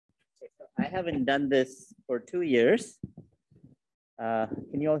I haven't done this for 2 years.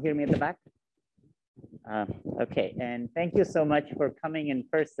 Can you all hear me at the back? Okay, and thank you so much for coming in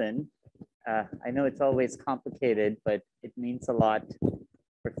person. I know it's always complicated, but it means a lot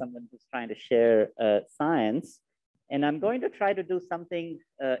for someone who's trying to share science. And I'm going to try to do something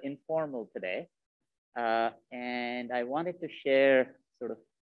informal today. And I wanted to share sort of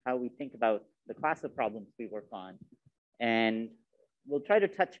how we think about the class of problems we work on. And we'll try to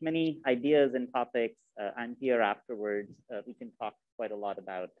touch many ideas and topics. I'm here afterwards. We can talk quite a lot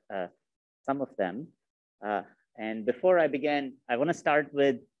about some of them. And before I begin, I want to start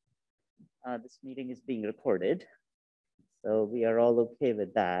with this meeting is being recorded. So we are all okay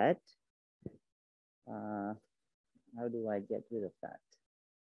with that. How do I get rid of that?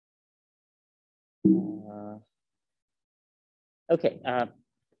 Okay,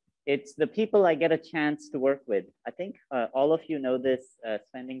 it's the people I get a chance to work with. I think all of you know this,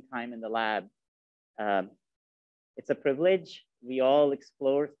 spending time in the lab. It's a privilege. We all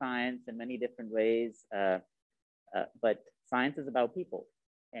explore science in many different ways, but science is about people.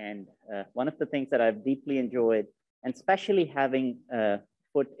 And one of the things that I've deeply enjoyed, and especially having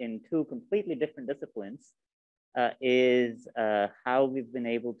put in 2 completely different disciplines, is how we've been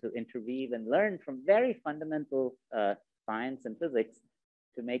able to interweave and learn from very fundamental science and physics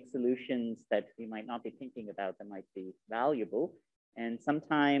to make solutions that we might not be thinking about that might be valuable. And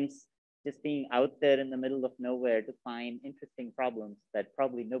sometimes just being out there in the middle of nowhere to find interesting problems that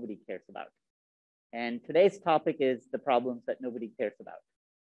probably nobody cares about. And today's topic is the problems that nobody cares about.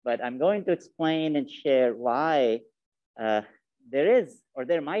 But I'm going to explain and share why there is, or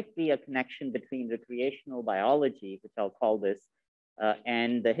there might be, a connection between recreational biology, which I'll call this,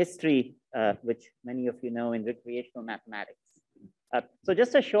 and the history, which many of you know, in recreational mathematics. So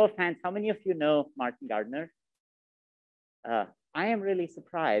just a show of hands, how many of you know Martin Gardner? I am really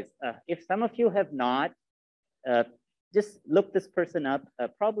surprised. If some of you have not, just look this person up.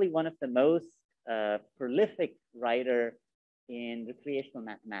 Probably one of the most prolific writer in recreational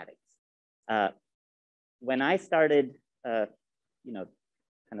mathematics. When I started,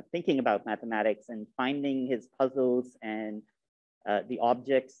 kind of thinking about mathematics and finding his puzzles and the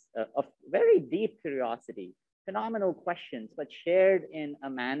objects of very deep curiosity, phenomenal questions, but shared in a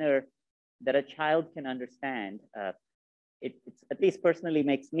manner that a child can understand. It's at least personally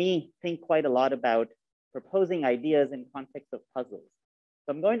makes me think quite a lot about proposing ideas in context of puzzles.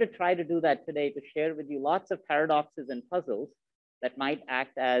 So I'm going to try to do that today to share with you lots of paradoxes and puzzles that might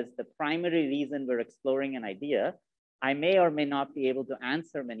act as the primary reason we're exploring an idea. I may or may not be able to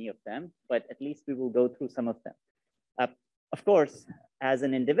answer many of them, but at least we will go through some of them. Of course, as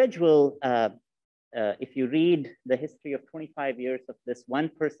an individual, if you read the history of 25 years of this one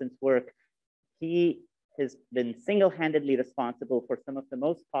person's work, he has been single-handedly responsible for some of the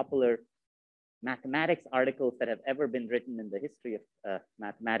most popular mathematics articles that have ever been written in the history of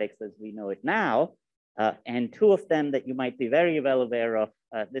mathematics as we know it now. And 2 of them that you might be very well aware of.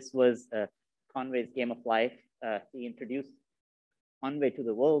 This was Conway's Game of Life. He introduced Conway to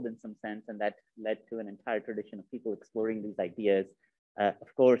the world in some sense, and that led to an entire tradition of people exploring these ideas.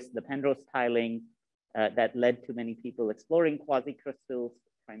 Of course, the Penrose tiling that led to many people exploring quasi-crystals,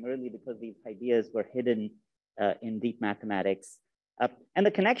 primarily because these ideas were hidden in deep mathematics. And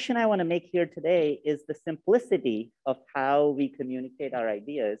the connection I want to make here today is the simplicity of how we communicate our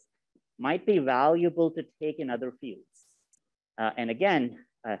ideas might be valuable to take in other fields. And again,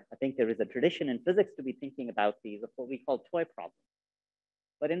 I think there is a tradition in physics to be thinking about these of what we call toy problems.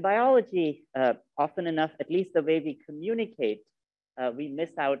 But in biology, often enough, at least the way we communicate, we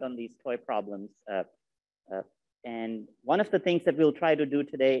miss out on these toy problems. And one of the things that we'll try to do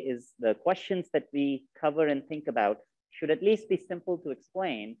today is the questions that we cover and think about should at least be simple to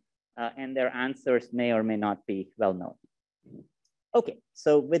explain, and their answers may or may not be well known. Okay,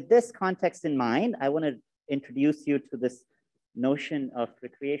 so with this context in mind, I want to introduce you to this notion of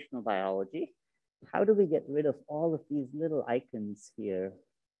recreational biology. How do we get rid of all of these little icons here?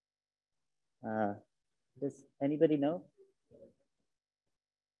 Does anybody know?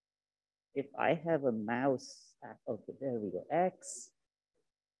 If I have a mouse, okay, there we go. X,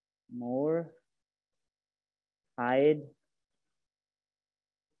 more, hide.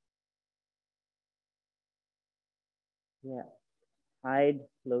 Yeah, hide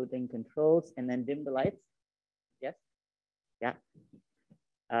floating controls, and then dim the lights. Yes, yeah.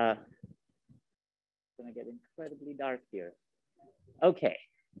 It's gonna get incredibly dark here. Okay,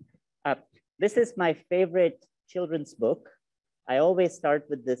 this is my favorite children's book. I always start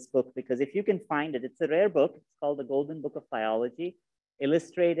with this book because if you can find it, it's a rare book. It's called The Golden Book of Biology,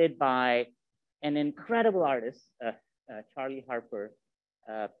 illustrated by an incredible artist, Charlie Harper.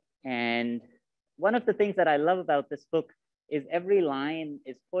 And one of the things that I love about this book is every line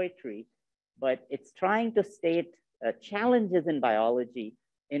is poetry, but it's trying to state challenges in biology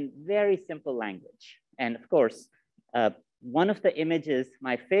in very simple language. And of course, one of the images,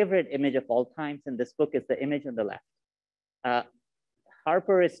 my favorite image of all times in this book is the image on the left.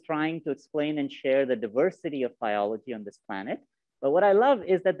 Harper is trying to explain and share the diversity of biology on this planet. But what I love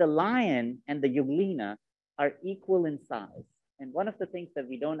is that the lion and the euglena are equal in size. And one of the things that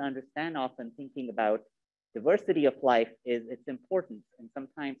we don't understand often thinking about diversity of life is its importance. And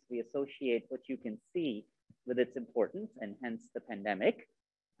sometimes we associate what you can see with its importance, and hence the pandemic.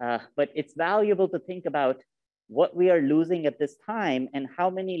 But it's valuable to think about what we are losing at this time and how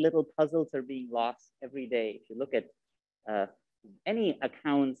many little puzzles are being lost every day. If you look at any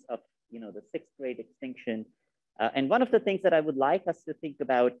accounts of the 6th grade extinction. And one of the things that I would like us to think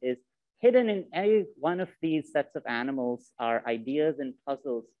about is hidden in any one of these sets of animals are ideas and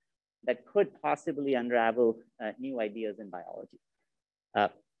puzzles that could possibly unravel new ideas in biology.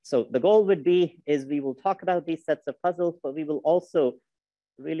 So the goal would be is we will talk about these sets of puzzles, but we will also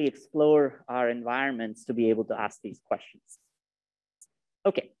really explore our environments to be able to ask these questions.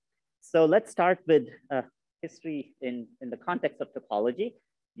 Okay, so let's start with history in the context of topology.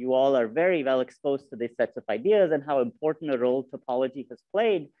 You all are very well exposed to these sets of ideas and how important a role topology has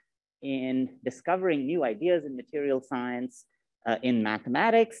played in discovering new ideas in material science, in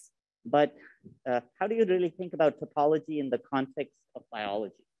mathematics. But how do you really think about topology in the context of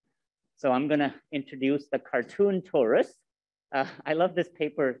biology? So I'm gonna introduce the cartoon torus. I love this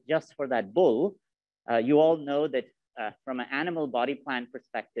paper just for that bull. You all know that from an animal body plan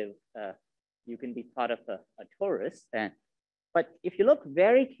perspective, you can be thought of a torus. But if you look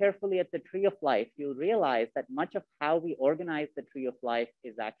very carefully at the tree of life, you'll realize that much of how we organize the tree of life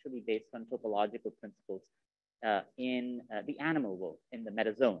is actually based on topological principles in the animal world, in the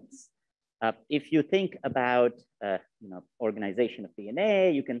metazoans. If you think about organization of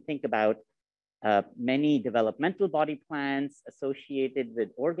DNA, you can think about many developmental body plans associated with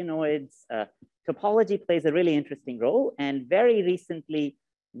organoids. Topology plays a really interesting role. And very recently,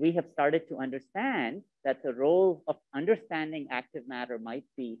 we have started to understand that the role of understanding active matter might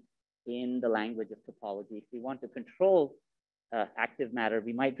be in the language of topology. If we want to control active matter,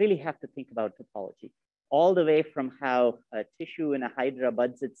 we might really have to think about topology, all the way from how tissue in a hydra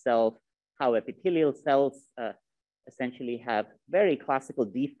buds itself, how epithelial cells essentially have very classical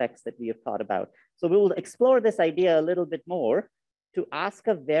defects that we have thought about. So we will explore this idea a little bit more to ask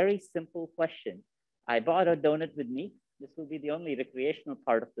a very simple question. I brought a donut with me. This will be the only recreational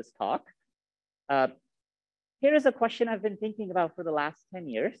part of this talk. Here is a question I've been thinking about for the last 10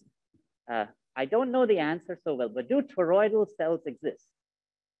 years. I don't know the answer so well, but do toroidal cells exist?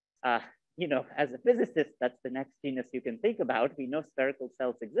 As a physicist, that's the next genus you can think about. We know spherical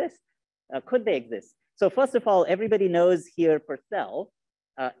cells exist. Could they exist? So first of all, everybody knows here Purcell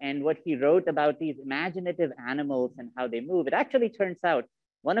and what he wrote about these imaginative animals and how they move. It actually turns out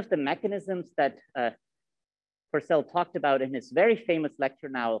one of the mechanisms that Purcell talked about in his very famous lecture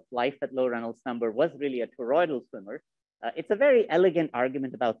now of life at low Reynolds number was really a toroidal swimmer. It's a very elegant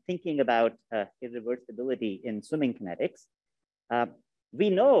argument about thinking about irreversibility in swimming kinetics. We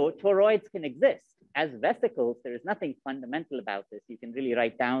know toroids can exist. As vesicles, there is nothing fundamental about this. You can really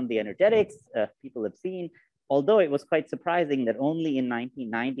write down the energetics people have seen, although it was quite surprising that only in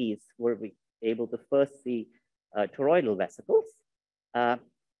 1990s were we able to first see toroidal vesicles.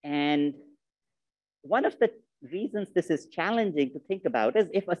 And one of the reasons this is challenging to think about is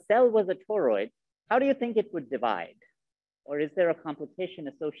if a cell was a toroid, how do you think it would divide? Or is there a complication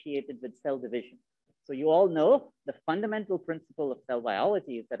associated with cell division? So you all know the fundamental principle of cell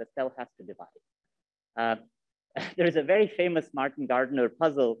biology is that a cell has to divide. There's a very famous Martin Gardner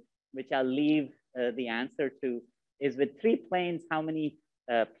puzzle, which I'll leave the answer to, is with 3 planes, how many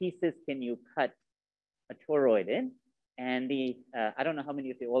pieces can you cut a toroid in? And I don't know how many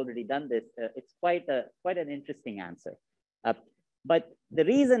of you have already done this. It's quite an interesting answer. But the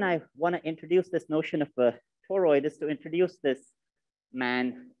reason I want to introduce this notion of a toroid is to introduce this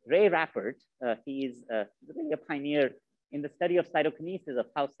man, Ray Rappert. He's really a pioneer in the study of cytokinesis of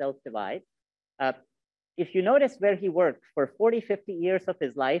how cells divide. If you notice where he worked for 40, 50 years of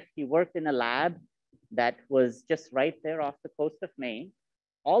his life, he worked in a lab that was just right there off the coast of Maine,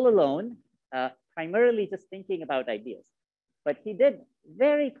 all alone, primarily just thinking about ideas. But he did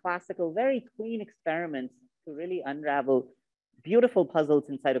very classical, very clean experiments to really unravel beautiful puzzles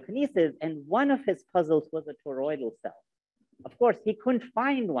in cytokinesis. And one of his puzzles was a toroidal cell. Of course, he couldn't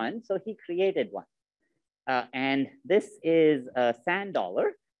find one, so he created one. And this is a sand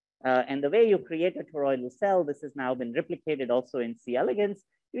dollar. And the way you create a toroidal cell, this has now been replicated also in C. elegans.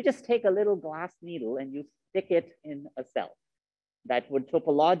 You just take a little glass needle and you stick it in a cell that would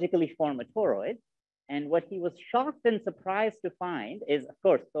topologically form a toroid. And what he was shocked and surprised to find is, of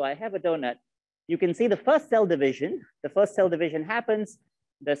course, so I have a donut. You can see the first cell division. The first cell division happens,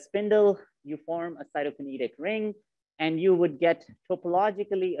 the spindle, you form a cytokinetic ring, and you would get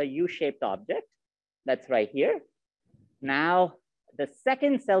topologically a U-shaped object. That's right here. Now, the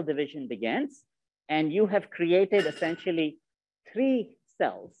second cell division begins, and you have created essentially 3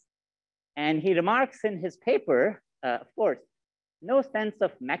 cells. And he remarks in his paper, of course, no sense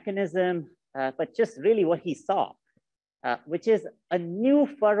of mechanism, but just really what he saw, which is a new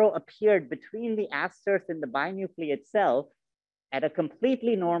furrow appeared between the asters in the binucleate cell at a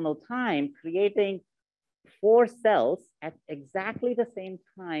completely normal time, creating 4 cells at exactly the same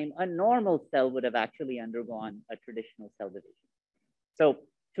time a normal cell would have actually undergone a traditional cell division. So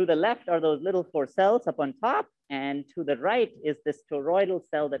to the left are those little 4 cells up on top, and to the right is this toroidal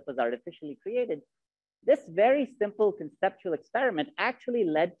cell that was artificially created. This very simple conceptual experiment actually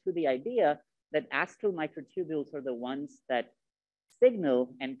led to the idea that astral microtubules are the ones that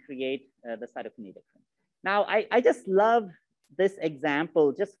signal and create the cytokinetic ring. Now, I just love this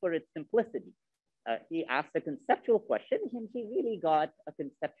example just for its simplicity. He asked a conceptual question and he really got a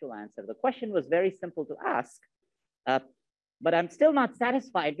conceptual answer. The question was very simple to ask, but I'm still not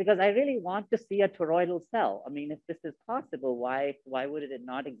satisfied because I really want to see a toroidal cell. I mean, if this is possible, why would it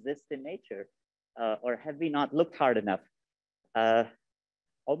not exist in nature? Or have we not looked hard enough?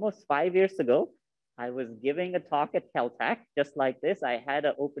 Almost 5 years ago, I was giving a talk at Caltech, just like this. I had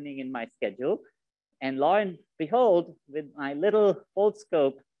an opening in my schedule. And lo and behold, with my little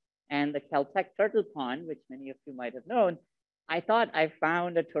foldscope and the Caltech turtle pond, which many of you might have known, I thought I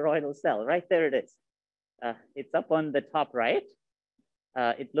found a toroidal cell. Right there it is. It's up on the top right.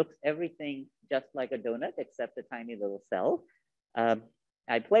 It looks everything just like a donut, except a tiny little cell.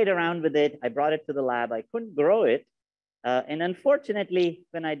 I played around with it. I brought it to the lab. I couldn't grow it. And unfortunately,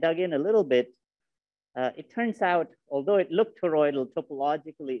 when I dug in a little bit, it turns out, although it looked toroidal,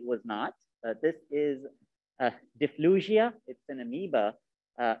 topologically it was not. This is difflusia. It's an amoeba.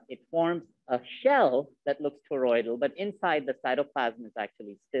 It forms a shell that looks toroidal, but inside the cytoplasm is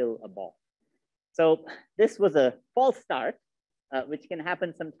actually still a ball. So this was a false start, which can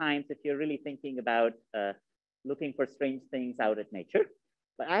happen sometimes if you're really thinking about looking for strange things out at nature.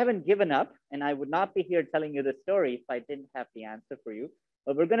 But I haven't given up, and I would not be here telling you the story if I didn't have the answer for you.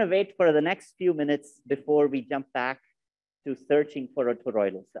 But we're going to wait for the next few minutes before we jump back to searching for a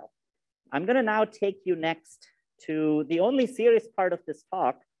toroidal cell. I'm going to now take you next to the only serious part of this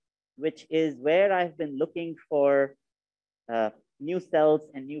talk, which is where I've been looking for new cells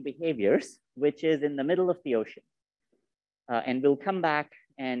and new behaviors, which is in the middle of the ocean. And we'll come back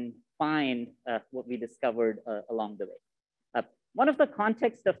and find what we discovered along the way. One of the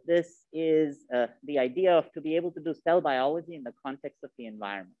contexts of this is the idea of to be able to do cell biology in the context of the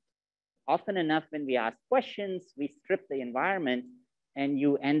environment. Often enough, when we ask questions, we strip the environment and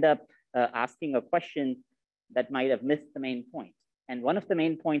you end up asking a question that might have missed the main point. And one of the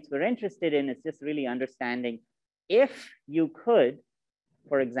main points we're interested in is just really understanding if you could,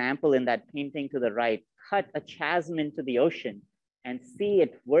 for example, in that painting to the right, cut a chasm into the ocean and see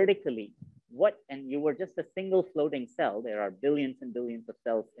it vertically, and you were just a single floating cell, there are billions and billions of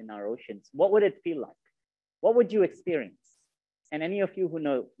cells in our oceans, what would it feel like? What would you experience? And any of you who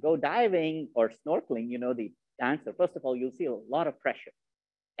know, go diving or snorkeling, you know the answer. First of all, you'll see a lot of pressure.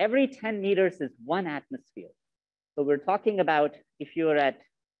 Every 10 meters is 1 atmosphere. So we're talking about if you're at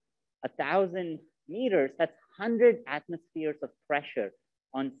 1,000 meters, that's 100 atmospheres of pressure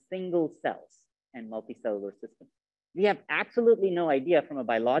on single cells and multicellular systems. We have absolutely no idea from a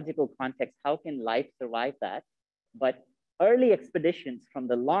biological context, how can life survive that? But early expeditions from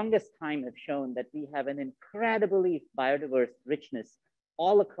the longest time have shown that we have an incredibly biodiverse richness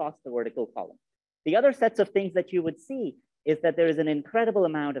all across the vertical column. The other sets of things that you would see is that there is an incredible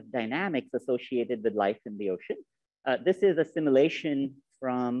amount of dynamics associated with life in the ocean. This is a simulation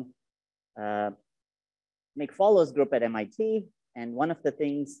from Nick Follow's group at MIT. And one of the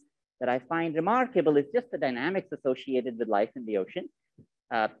things that I find remarkable is just the dynamics associated with life in the ocean.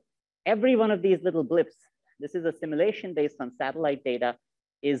 Every one of these little blips, this is a simulation based on satellite data,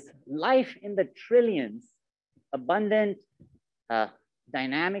 is life in the trillions, abundant,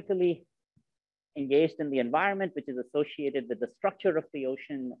 dynamically engaged in the environment, which is associated with the structure of the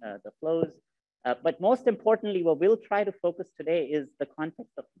ocean, the flows. But most importantly, what we'll try to focus today is the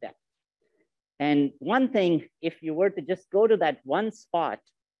context of depth. And one thing, if you were to just go to that one spot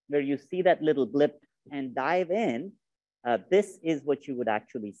where you see that little blip and dive in, this is what you would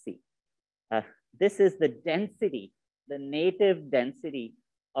actually see. This is the density, the native density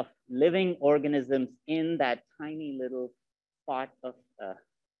of living organisms in that tiny little spot of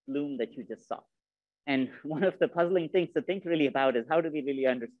bloom that you just saw. And one of the puzzling things to think really about is how do we really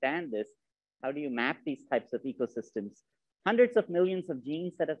understand this? How do you map these types of ecosystems? Hundreds of millions of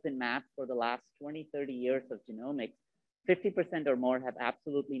genes that have been mapped for the last 20, 30 years of genomics, 50% or more have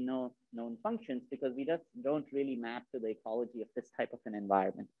absolutely no known functions because we just don't really map to the ecology of this type of an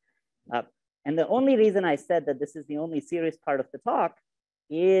environment. And the only reason I said that this is the only serious part of the talk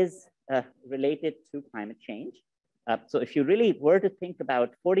is related to climate change. So if you really were to think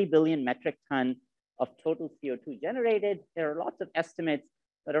about 40 billion metric ton of total CO2 generated, there are lots of estimates,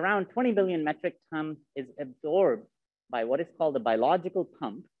 but around 20 billion metric ton is absorbed by what is called a biological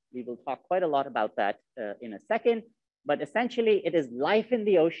pump. We will talk quite a lot about that in a second, but essentially it is life in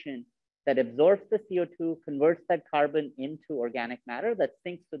the ocean that absorbs the CO2, converts that carbon into organic matter that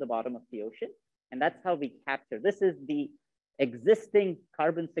sinks to the bottom of the ocean. And that's how we capture. This is the existing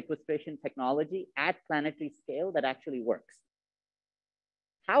carbon sequestration technology at planetary scale that actually works.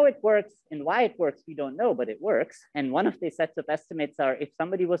 How it works and why it works, we don't know, but it works. And one of the sets of estimates are if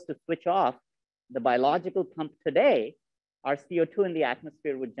somebody was to switch off the biological pump today, our CO2 in the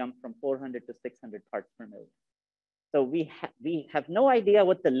atmosphere would jump from 400 to 600 parts per million. So we have no idea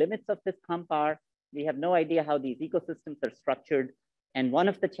what the limits of this pump are. We have no idea how these ecosystems are structured. And one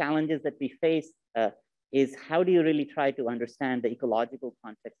of the challenges that we face is how do you really try to understand the ecological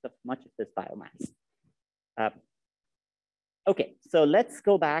context of much of this biomass? Okay, so let's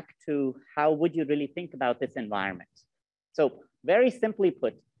go back to how would you really think about this environment? So very simply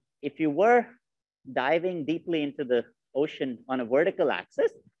put, if you were diving deeply into the ocean on a vertical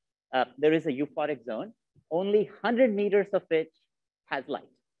axis, there is a euphotic zone. Only 100 meters of which has light.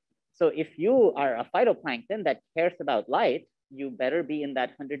 So if you are a phytoplankton that cares about light, you better be in that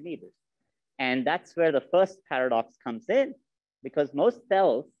 100 meters. And that's where the first paradox comes in, because most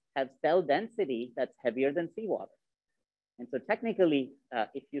cells have cell density that's heavier than seawater. And so technically,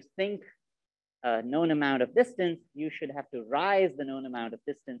 if you sink a known amount of distance, you should have to rise the known amount of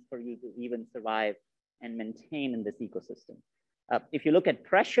distance for you to even survive and maintain in this ecosystem. If you look at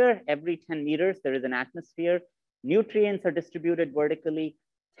pressure, every 10 meters, there is an atmosphere. Nutrients are distributed vertically.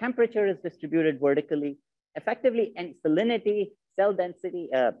 Temperature is distributed vertically. Effectively, and salinity, cell density,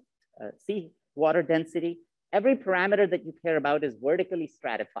 sea water density, every parameter that you care about is vertically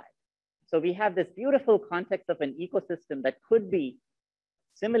stratified. So we have this beautiful context of an ecosystem that could be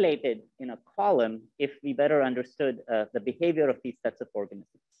simulated in a column if we better understood the behavior of these sets of organisms.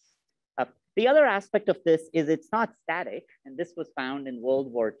 The other aspect of this is it's not static, and this was found in World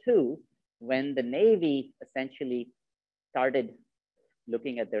War II when the Navy essentially started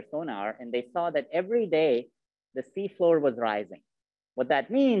looking at their sonar, and they saw that every day the seafloor was rising. What that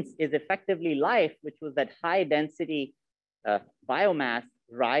means is effectively life, which was that high density biomass,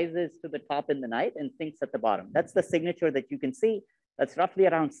 rises to the top in the night and sinks at the bottom. That's the signature that you can see. That's roughly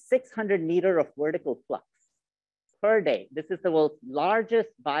around 600 meters of vertical flux per day. This is the world's largest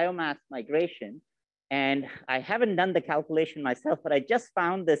biomass migration. And I haven't done the calculation myself, but I just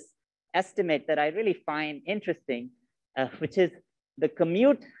found this estimate that I really find interesting, which is the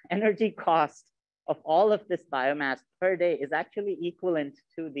commute energy cost of all of this biomass per day is actually equivalent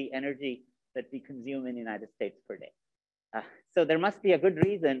to the energy that we consume in the United States per day. So there must be a good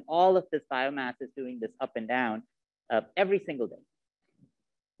reason all of this biomass is doing this up and down every single day.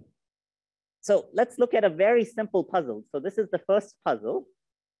 So let's look at a very simple puzzle. So this is the first puzzle.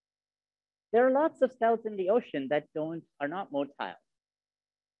 There are lots of cells in the ocean that are not motile.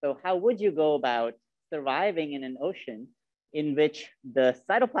 So how would you go about surviving in an ocean in which the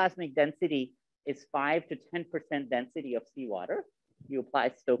cytoplasmic density is 5 to 10% density of seawater? You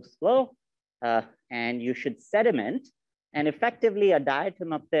apply Stokes' law, and you should sediment. And effectively, a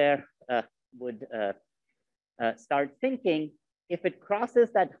diatom up there would start thinking, if it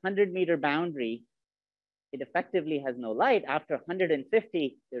crosses that 100-meter boundary, it effectively has no light. After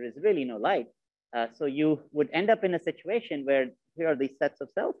 150, there is really no light. So you would end up in a situation where here are these sets of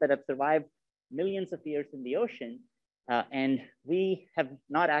cells that have survived millions of years in the ocean. And we have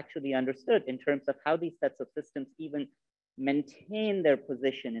not actually understood in terms of how these sets of systems even maintain their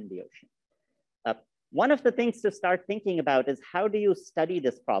position in the ocean. One of the things to start thinking about is how do you study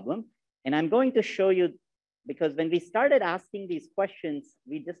this problem? And I'm going to show you, because when we started asking these questions,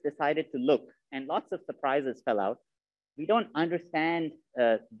 we just decided to look and lots of surprises fell out. We don't understand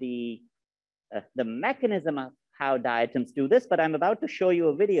the mechanism of how diatoms do this, but I'm about to show you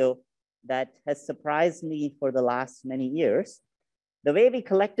a video that has surprised me for the last many years. The way we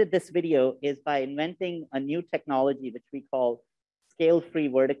collected this video is by inventing a new technology, which we call scale-free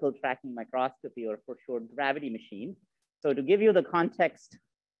vertical tracking microscopy, or for short, gravity machine. So to give you the context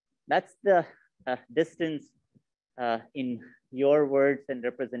That's the distance in your words and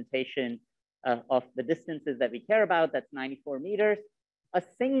representation of the distances that we care about. That's 94 meters. A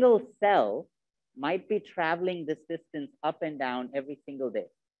single cell might be traveling this distance up and down every single day,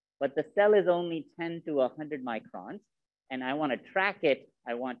 but the cell is only 10 to 100 microns, and I want to track it.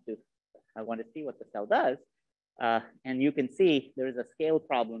 I want to see what the cell does. And you can see there is a scale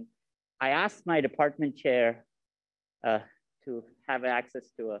problem. I asked my department chair to have access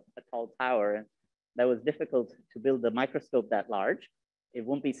to a tall tower, and that was difficult to build a microscope that large. It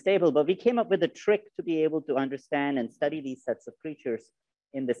won't be stable, but we came up with a trick to be able to understand and study these sets of creatures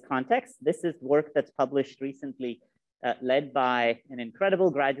in this context. This is work that's published recently, led by an incredible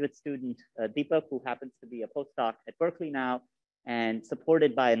graduate student, Deepak, who happens to be a postdoc at Berkeley now, and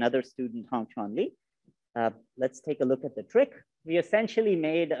supported by another student, Hong Chuan Lee. Let's take a look at the trick. We essentially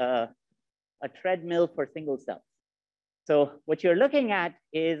made a treadmill for single cells. So what you're looking at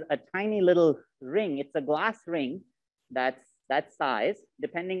is a tiny little ring. It's a glass ring that's that size.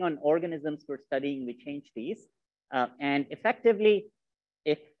 Depending on organisms we're studying, we change these. And effectively,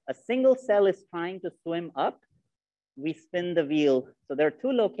 if a single cell is trying to swim up, we spin the wheel. So there are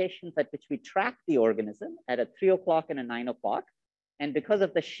two locations at which we track the organism, at a 3 o'clock and a 9 o'clock. And because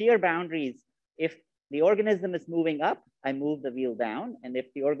of the shear boundaries, if the organism is moving up, I move the wheel down. And if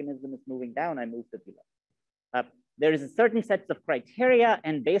the organism is moving down, I move the wheel up. There is a certain sets of criteria,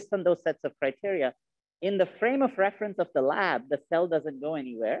 and based on those sets of criteria, in the frame of reference of the lab, the cell doesn't go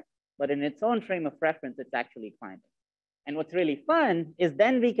anywhere, but in its own frame of reference, it's actually climbing. And what's really fun is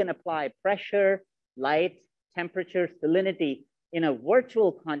then we can apply pressure, light, temperature, salinity in a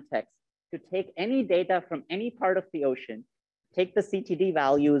virtual context to take any data from any part of the ocean, take the CTD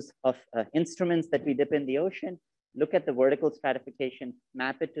values of instruments that we dip in the ocean, look at the vertical stratification,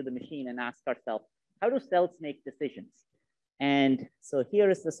 map it to the machine, and ask ourselves, how do cells make decisions? And so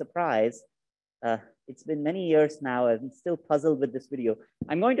here is the surprise. It's been many years now. I'm still puzzled with this video.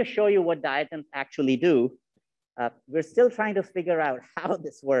 I'm going to show you what diatoms actually do. We're still trying to figure out how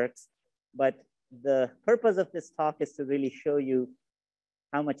this works, but the purpose of this talk is to really show you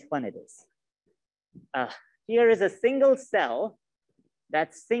how much fun it is. Here is a single cell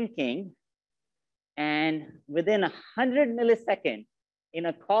that's sinking, and within 100 milliseconds in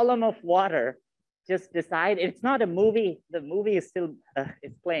a column of water, just decide, it's not a movie, the movie is still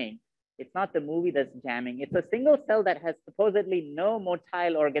is playing. It's not the movie that's jamming. It's a single cell that has supposedly no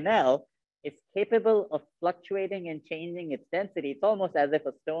motile organelle. It's capable of fluctuating and changing its density. It's almost as if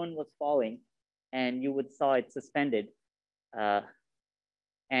a stone was falling and you would saw it suspended.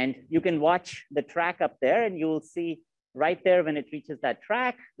 And you can watch the track up there, and you will see right there when it reaches that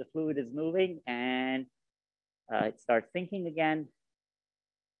track, the fluid is moving and it starts sinking again.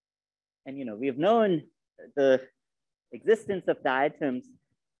 And we've known the existence of diatoms,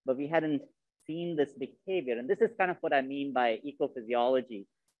 but we hadn't seen this behavior. And this is kind of what I mean by ecophysiology,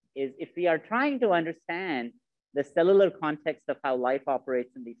 is if we are trying to understand the cellular context of how life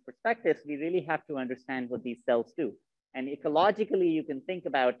operates in these perspectives, we really have to understand what these cells do. And ecologically, you can think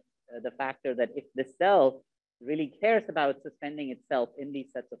about the factor that if the cell really cares about suspending itself in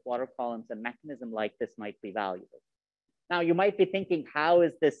these sets of water columns, a mechanism like this might be valuable. Now, you might be thinking, how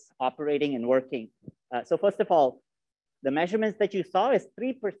is this operating and working? So first of all, the measurements that you saw is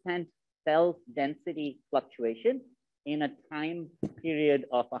 3% cell density fluctuation in a time period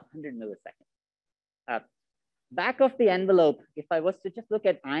of 100 milliseconds. Back of the envelope, if I was to just look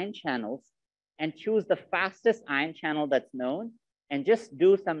at ion channels and choose the fastest ion channel that's known and just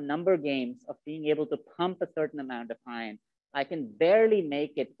do some number games of being able to pump a certain amount of ion, I can barely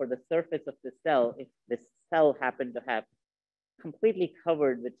make it for the surface of the cell if this cell happened to have completely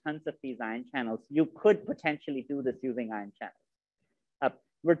covered with tons of these ion channels. You could potentially do this using ion channels.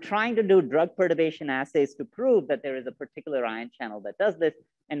 We're trying to do drug perturbation assays to prove that there is a particular ion channel that does this.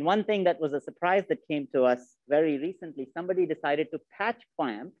 And one thing that was a surprise that came to us very recently, somebody decided to patch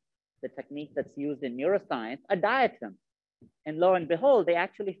clamp, the technique that's used in neuroscience, a diatom. And lo and behold, they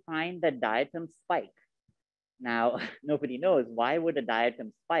actually find that diatoms spike. Now, nobody knows why would a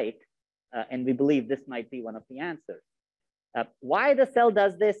diatom spike, and we believe this might be one of the answers. Why the cell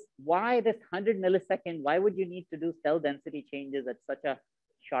does this, why this 100 millisecond, why would you need to do cell density changes at such a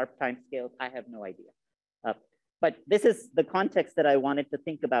sharp time scale? I have no idea. But this is the context that I wanted to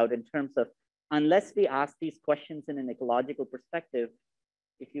think about in terms of, unless we ask these questions in an ecological perspective,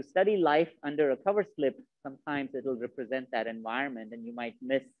 if you study life under a cover slip, sometimes it'll represent that environment and you might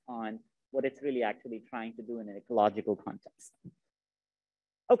miss on what it's really actually trying to do in an ecological context.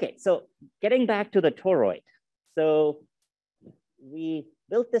 Okay, so getting back to the toroid. So we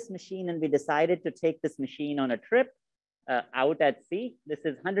built this machine and we decided to take this machine on a trip out at sea. This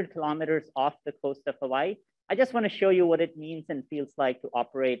is 100 kilometers off the coast of Hawaii. I just want to show you what it means and feels like to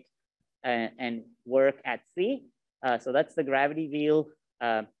operate and work at sea. So that's the gravity wheel.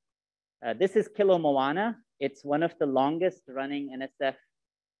 This is Kilo Moana. It's one of the longest running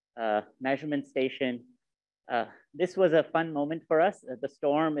NSF measurement station. This was a fun moment for us. The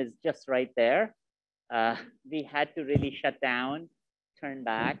storm is just right there. We had to really shut down, turn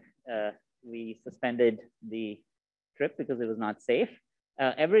back. We suspended the trip because it was not safe.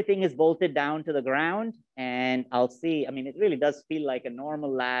 Everything is bolted down to the ground, and I'll see, I mean, it really does feel like a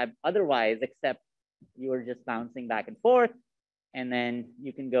normal lab otherwise, except you are just bouncing back and forth, and then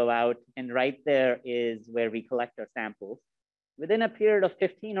you can go out, and right there is where we collect our samples. Within a period of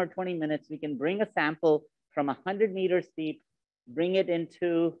 15 or 20 minutes, we can bring a sample from 100 meters deep, bring it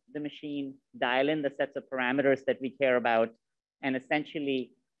into the machine, dial in the sets of parameters that we care about, and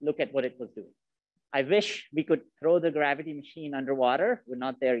essentially look at what it was doing. I wish we could throw the gravity machine underwater. We're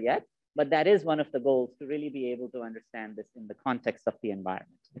not there yet, but that is one of the goals, to really be able to understand this in the context of the environment.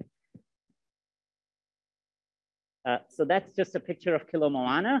 So that's just a picture of Kilo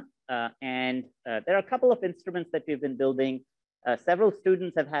Moana. And there are a couple of instruments that we've been building. Several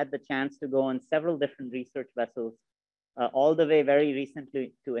students have had the chance to go on several different research vessels, all the way very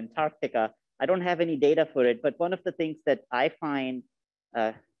recently to Antarctica. I don't have any data for it, but one of the things that I find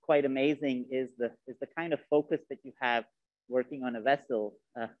quite amazing is the kind of focus that you have working on a vessel,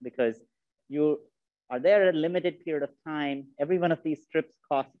 because you are there a limited period of time. Every one of these trips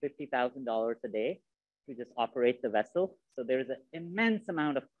costs $50,000 a day to just operate the vessel. So there's an immense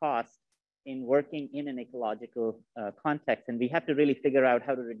amount of cost in working in an ecological context. And we have to really figure out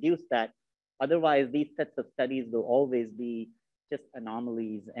how to reduce that. Otherwise, these sets of studies will always be just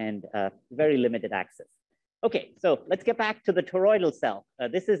anomalies and very limited access. Okay, so let's get back to the toroidal cell.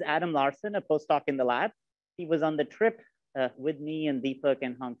 This is Adam Larson, a postdoc in the lab. He was on the trip with me and Deepak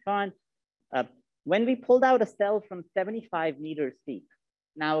and Hong Chan. When we pulled out a cell from 75 meters deep.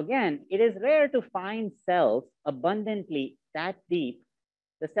 Now again, it is rare to find cells abundantly that deep,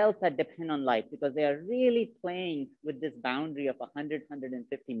 the cells that depend on light, because they are really playing with this boundary of 100,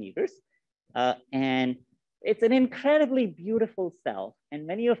 150 meters. And it's an incredibly beautiful cell. And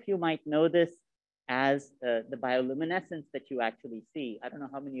many of you might know this as the bioluminescence that you actually see. I don't know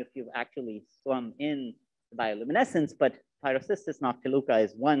how many of you have actually swum in the bioluminescence, but Pyrocystis noctiluca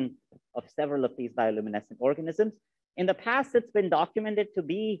is one of several of these bioluminescent organisms. In the past, it's been documented to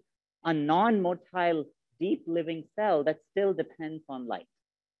be a non-motile, deep living cell that still depends on light.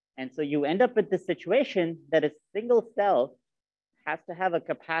 And so you end up with this situation that a single cell has to have a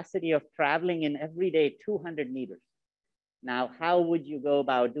capacity of traveling in every day 200 meters. Now, how would you go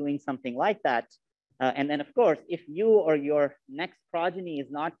about doing something like that? And then, of course, if you or your next progeny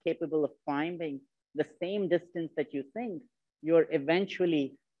is not capable of climbing the same distance that you think, you're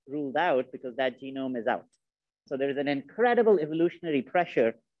eventually ruled out because that genome is out. So there's an incredible evolutionary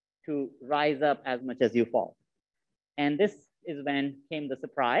pressure to rise up as much as you fall. And this is when came the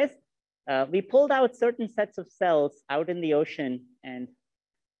surprise. We pulled out certain sets of cells out in the ocean, and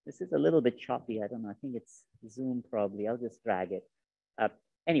this is a little bit choppy. I don't know, I think it's Zoom probably. I'll just drag it.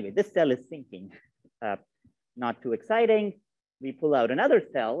 Anyway, this cell is sinking. Not too exciting. We pull out another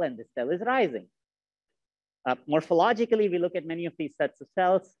cell, and this cell is rising. Morphologically, we look at many of these sets of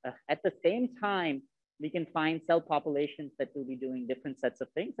cells. At the same time, we can find cell populations that will be doing different sets of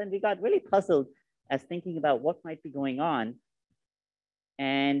things. And we got really puzzled as thinking about what might be going on.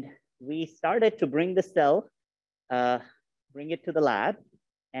 And we started to bring the cell, bring it to the lab.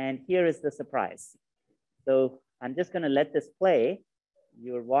 And here is the surprise. So I'm just going to let this play.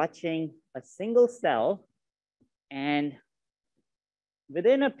 You're watching a single cell, and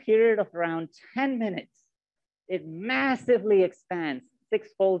within a period of around 10 minutes, it massively expands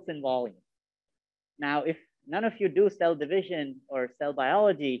 6-fold in volume. Now, if none of you do cell division or cell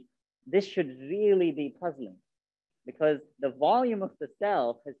biology, this should really be puzzling, because the volume of the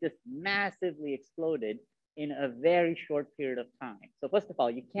cell has just massively exploded in a very short period of time. So first of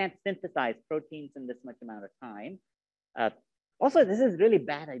all, you can't synthesize proteins in this much amount of time. Also, this is really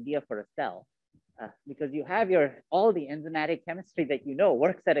bad idea for a cell, because you have all the enzymatic chemistry that you know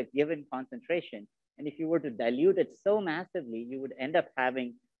works at a given concentration. And if you were to dilute it so massively, you would end up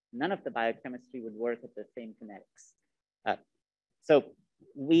having none of the biochemistry would work at the same kinetics. So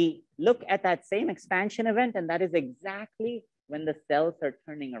we look at that same expansion event, and that is exactly when the cells are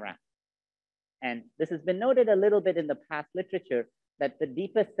turning around. And this has been noted a little bit in the past literature that the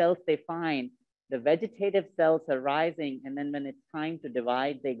deepest cells they find, the vegetative cells are rising, and then when it's time to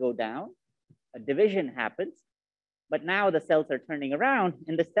divide, they go down. A division happens, but now the cells are turning around,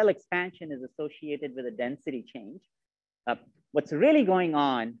 and the cell expansion is associated with a density change. What's really going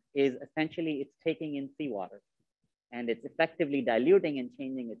on is essentially it's taking in seawater and it's effectively diluting and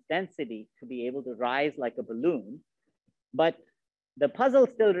changing its density to be able to rise like a balloon. But the puzzle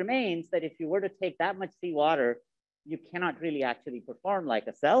still remains that if you were to take that much seawater, you cannot really actually perform like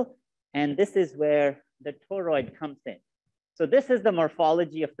a cell. And this is where the toroid comes in. So this is the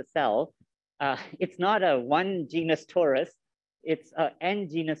morphology of the cell. It's not a one genus torus, it's an N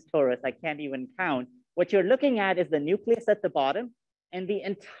genus torus. I can't even count. What you're looking at is the nucleus at the bottom, and the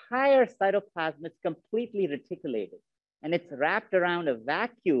entire cytoplasm is completely reticulated. And it's wrapped around a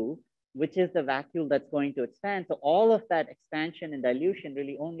vacuole, which is the vacuole that's going to expand. So all of that expansion and dilution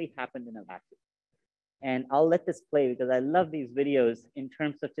really only happened in a vacuole. And I'll let this play because I love these videos in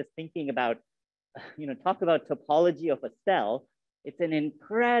terms of just thinking about, talk about topology of a cell. It's an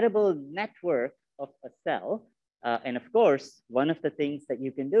incredible network of a cell. And of course, one of the things that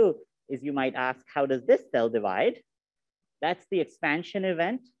you can do is you might ask, how does this cell divide? That's the expansion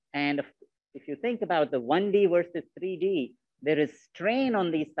event. And if you think about the 1D versus 3D, there is strain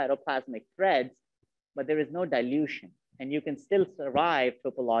on these cytoplasmic threads, but there is no dilution. And you can still survive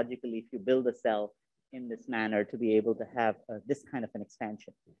topologically if you build a cell in this manner to be able to have this kind of an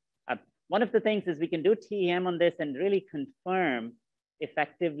expansion. One of the things is we can do TEM on this and really confirm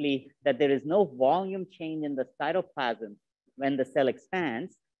effectively that there is no volume change in the cytoplasm when the cell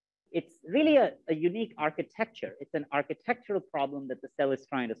expands. It's really a unique architecture. It's an architectural problem that the cell is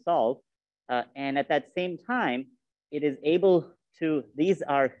trying to solve. And at that same time, it is able to, these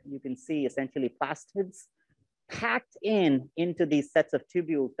are, you can see essentially plastids packed into these sets of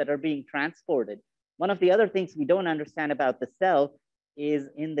tubules that are being transported. One of the other things we don't understand about the cell is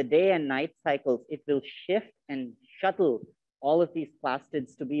in the day and night cycles, it will shift and shuttle all of these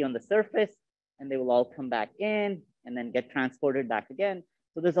plastids to be on the surface, and they will all come back in and then get transported back again.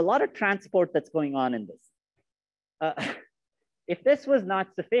 So there's a lot of transport that's going on in this. If this was not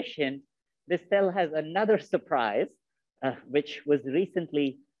sufficient, this cell has another surprise, which was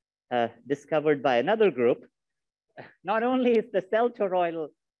recently discovered by another group. Not only is the cell toroidal,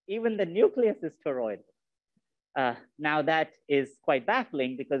 even the nucleus is toroidal. Now that is quite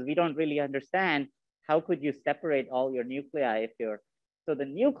baffling because we don't really understand how could you separate all your nuclei if you're, so the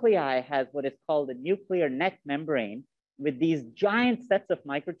nuclei has what is called the nuclear net membrane with these giant sets of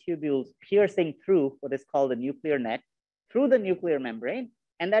microtubules piercing through what is called the nuclear net, through the nuclear membrane,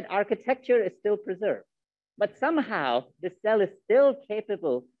 and that architecture is still preserved. But somehow this cell is still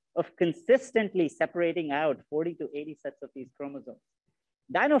capable of consistently separating out 40 to 80 sets of these chromosomes.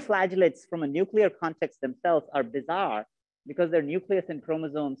 Dinoflagellates from a nuclear context themselves are bizarre because their nucleus and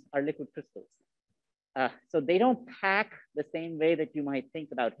chromosomes are liquid crystals. So they don't pack the same way that you might think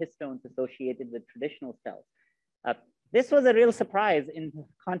about histones associated with traditional cells. This was a real surprise in the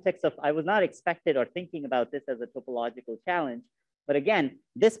context of, I was not expected or thinking about this as a topological challenge. But again,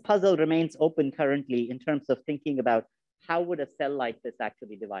 this puzzle remains open currently in terms of thinking about how would a cell like this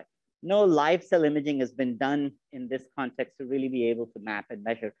actually divide. No live cell imaging has been done in this context to really be able to map and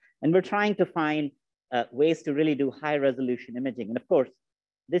measure. And we're trying to find ways to really do high resolution imaging. And of course,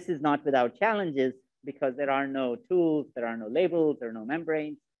 this is not without challenges because there are no tools, there are no labels, there are no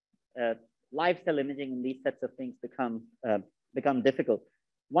membranes. Live cell imaging and these sets of things become difficult.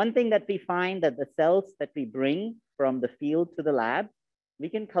 One thing that we find that the cells that we bring from the field to the lab, we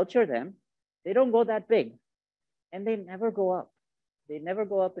can culture them. They don't go that big and they never go up. They never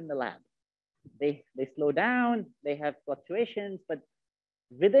go up in the lab. They slow down, they have fluctuations, but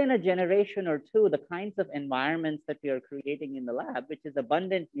within a generation or two, the kinds of environments that we are creating in the lab, which is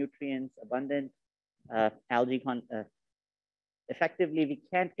abundant nutrients, abundant algae, effectively, we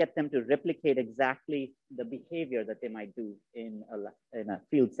can't get them to replicate exactly the behavior that they might do in a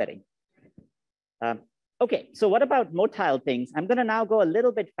field setting. Okay, so what about motile things? I'm gonna now go a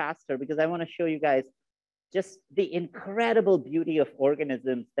little bit faster because I wanna show you guys just the incredible beauty of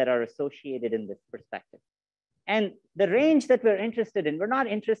organisms that are associated in this perspective. And the range that we're interested in, we're not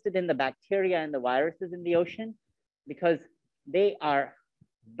interested in the bacteria and the viruses in the ocean because they are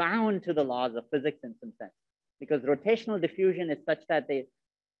bound to the laws of physics in some sense. Because rotational diffusion is such that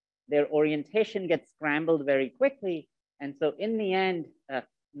their orientation gets scrambled very quickly. And so in the end,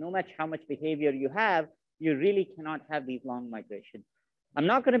 no matter how much behavior you have, you really cannot have these long migrations. I'm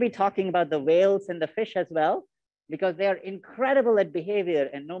not going to be talking about the whales and the fish as well, because they are incredible at behavior.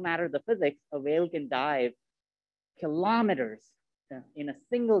 And no matter the physics, a whale can dive kilometers in a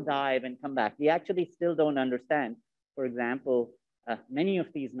single dive and come back. We actually still don't understand, for example, many of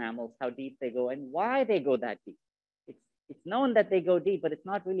these mammals, how deep they go and why they go that deep. It's known that they go deep, but it's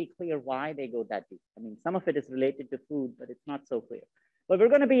not really clear why they go that deep. I mean, some of it is related to food, but it's not so clear. But we're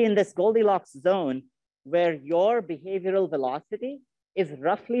going to be in this Goldilocks zone where your behavioral velocity is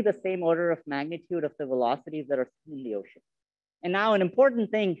roughly the same order of magnitude of the velocities that are in the ocean. And now an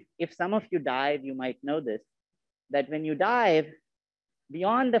important thing, if some of you dive, you might know this, that when you dive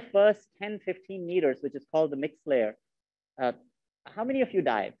beyond the first 10, 15 meters, which is called the mixed layer, how many of you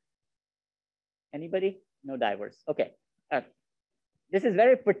dive? Anybody? No divers. Okay. This is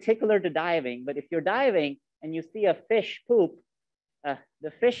very particular to diving, but if you're diving and you see a fish poop,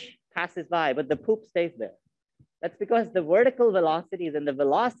 the fish passes by, but the poop stays there. That's because the vertical velocities and the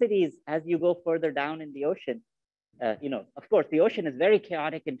velocities as you go further down in the ocean, of course, the ocean is very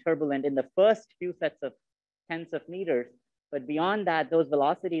chaotic and turbulent in the first few sets of tens of meters, but beyond that, those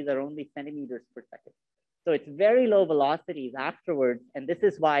velocities are only centimeters per second. So it's very low velocities afterwards, and this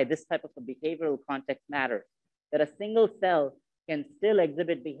is why this type of a behavioral context matters, that a single cell can still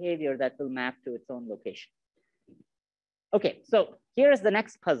exhibit behavior that will map to its own location. Okay, so here's the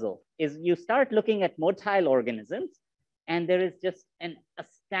next puzzle, is you start looking at motile organisms, and there is just an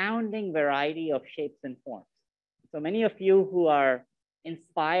astounding variety of shapes and forms. So many of you who are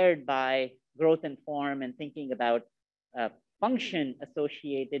inspired by growth and form and thinking about function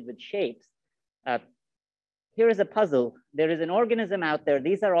associated with shapes, here is a puzzle. There is an organism out there.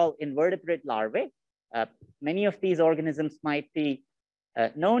 These are all invertebrate larvae. Many of these organisms might be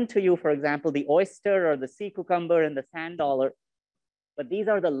known to you, for example, the oyster or the sea cucumber and the sand dollar. But these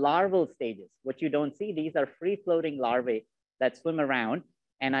are the larval stages. What you don't see, these are free-floating larvae that swim around.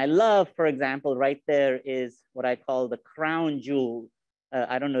 And I love, for example, right there is what I call the crown jewel.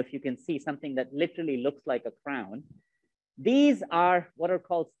 I don't know if you can see something that literally looks like a crown. These are what are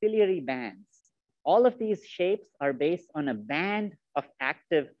called ciliary bands. All of these shapes are based on a band of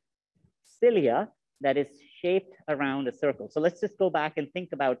active cilia that is shaped around a circle. So let's just go back and think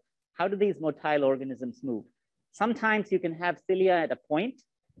about how do these motile organisms move? Sometimes you can have cilia at a point.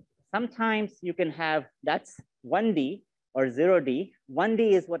 Sometimes you can have, that's 1D or 0D.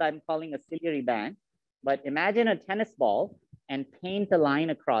 1D is what I'm calling a ciliary band. But imagine a tennis ball and paint a line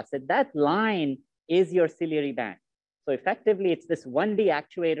across it. That line is your ciliary band. So effectively, it's this 1D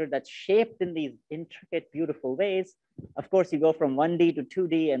actuator that's shaped in these intricate, beautiful ways. Of course, you go from 1D to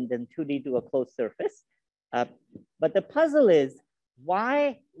 2D and then 2D to a closed surface. But the puzzle is,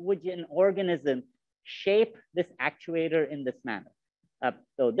 why would an organism shape this actuator in this manner?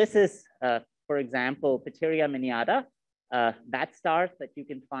 So this is, for example, Pteria miniata, bat stars that you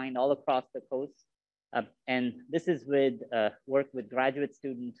can find all across the coast. And this is with work with graduate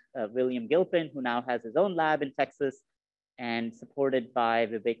student William Gilpin, who now has his own lab in Texas, and supported by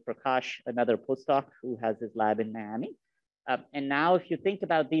Vivek Prakash, another postdoc who has his lab in Miami. And now if you think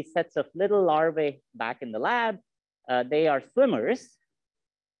about these sets of little larvae back in the lab, they are swimmers,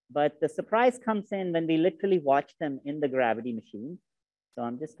 but the surprise comes in when we literally watch them in the gravity machine. So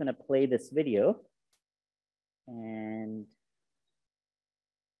I'm just gonna play this video. And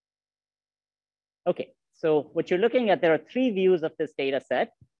okay, so what you're looking at, there are three views of this data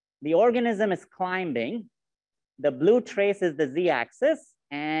set. The organism is climbing. The blue trace is the z-axis,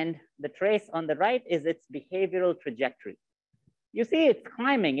 and the trace on the right is its behavioral trajectory. You see it's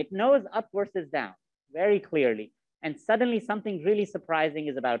climbing. It knows up versus down very clearly. And suddenly something really surprising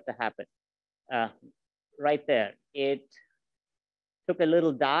is about to happen. Right there. It took a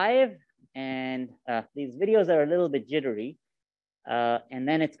little dive, and these videos are a little bit jittery. And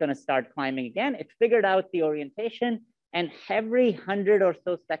then it's going to start climbing again. It figured out the orientation, and every 100 or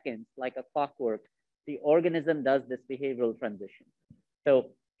so seconds, like a clockwork, the organism does this behavioral transition.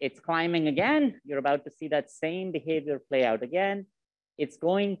 So it's climbing again. You're about to see that same behavior play out again. It's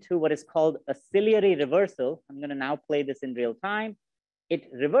going to what is called a ciliary reversal. I'm going to now play this in real time. It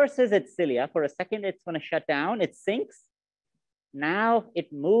reverses its cilia. For a second, it's going to shut down. It sinks. Now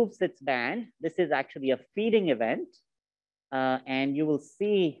it moves its band. This is actually a feeding event. And you will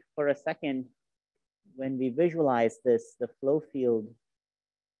see for a second, when we visualize this, the flow field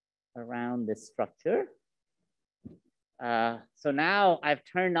around this structure. So now I've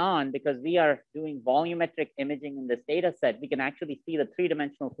turned on, because we are doing volumetric imaging in this data set, we can actually see the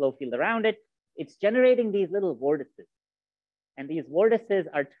three-dimensional flow field around it. It's generating these little vortices. And these vortices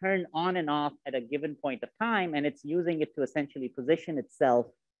are turned on and off at a given point of time, and it's using it to essentially position itself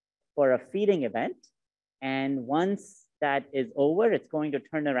for a feeding event. And once that is over, it's going to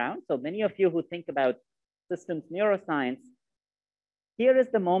turn around. So many of you who think about systems neuroscience, here is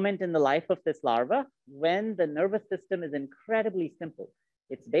the moment in the life of this larva when the nervous system is incredibly simple.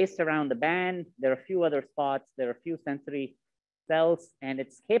 It's based around the band. There are a few other spots. There are a few sensory cells, and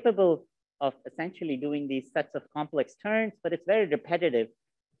it's capable of essentially doing these sets of complex turns, but it's very repetitive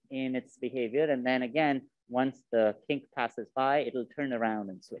in its behavior. And then again, once the kink passes by, it'll turn around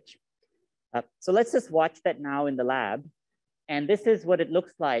and switch. So let's just watch that now in the lab. And this is what it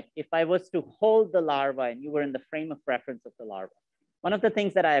looks like if I was to hold the larva and you were in the frame of reference of the larva. One of the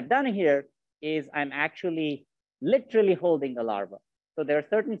things that I have done here is I'm actually literally holding the larva. So there are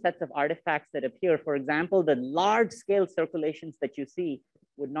certain sets of artifacts that appear. For example, the large scale circulations that you see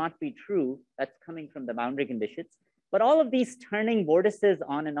would not be true. That's coming from the boundary conditions. But all of these turning vortices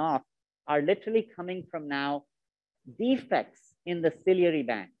on and off are literally coming from now defects in the ciliary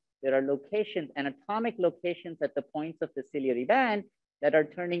band. There are locations, anatomic locations at the points of the ciliary band that are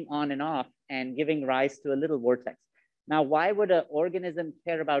turning on and off and giving rise to a little vortex. Now, why would an organism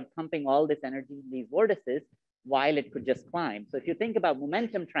care about pumping all this energy in these vortices while it could just climb? So if you think about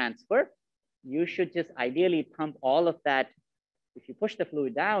momentum transfer, you should just ideally pump all of that. If you push the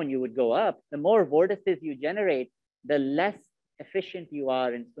fluid down, you would go up. The more vortices you generate, the less efficient you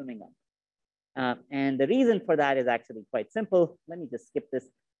are in swimming up. And the reason for that is actually quite simple. Let me just skip this.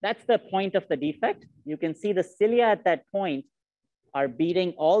 That's the point of the defect. You can see the cilia at that point are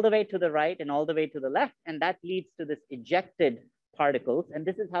beating all the way to the right and all the way to the left. And that leads to this ejected particles. And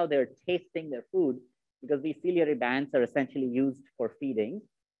this is how they're tasting their food, because these ciliary bands are essentially used for feeding.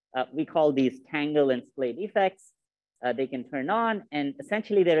 We call these tangle and splay defects. They can turn on. And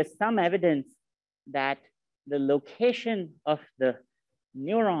essentially, there is some evidence that the location of the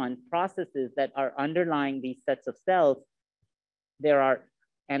neuron processes that are underlying these sets of cells, there are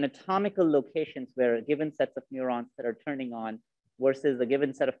anatomical locations where a given sets of neurons that are turning on versus a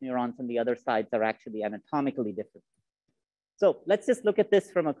given set of neurons on the other sides are actually anatomically different. So let's just look at this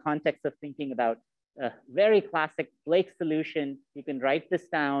from a context of thinking about a very classic Blake solution. You can write this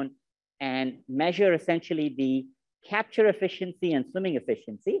down and measure essentially the capture efficiency and swimming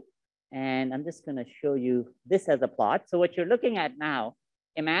efficiency. And I'm just gonna show you this as a plot. So what you're looking at now,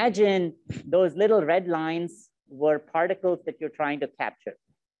 imagine those little red lines were particles that you're trying to capture.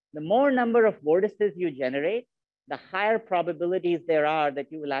 The more number of vortices you generate, the higher probabilities there are that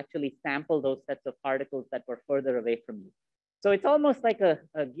you will actually sample those sets of particles that were further away from you. So it's almost like a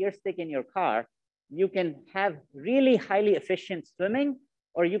gear stick in your car. You can have really highly efficient swimming,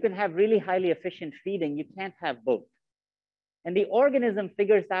 or you can have really highly efficient feeding. You can't have both. And the organism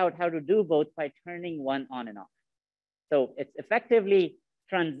figures out how to do both by turning one on and off. So it's effectively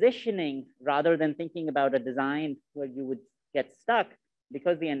transitioning rather than thinking about a design where you would get stuck.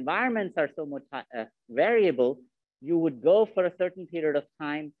 Because the environments are so much variable, you would go for a certain period of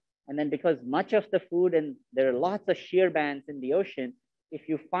time. And then because much of the food, and there are lots of shear bands in the ocean, if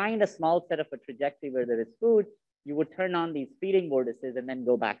you find a small set of a trajectory where there is food, you would turn on these feeding vortices and then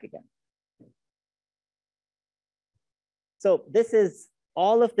go back again. So this is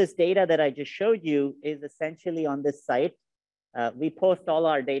all of this data that I just showed you is essentially on this site. We post all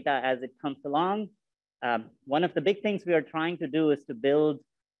our data as it comes along. One of the big things we are trying to do is to build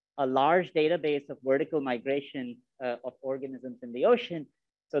a large database of vertical migration of organisms in the ocean.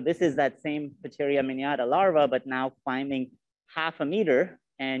 So this is that same Pacharia miniata larva, but now climbing 1/2 meter.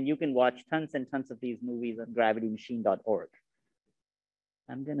 And you can watch tons and tons of these movies on gravitymachine.org.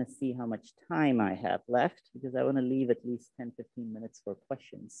 I'm gonna see how much time I have left because I wanna leave at least 10, 15 minutes for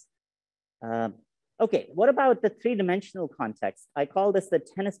questions. Okay, what about the 3-dimensional context? I call this the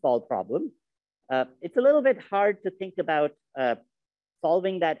tennis ball problem. It's a little bit hard to think about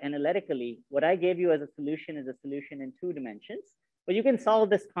solving that analytically. What I gave you as a solution is a solution in 2 dimensions, but you can solve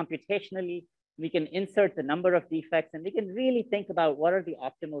this computationally. We can insert the number of defects, and we can really think about what are the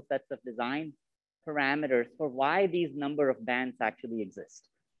optimal sets of design parameters for why these number of bands actually exist.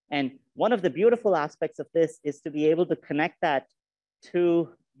 And one of the beautiful aspects of this is to be able to connect that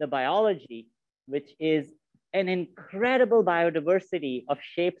to the biology, which is an incredible biodiversity of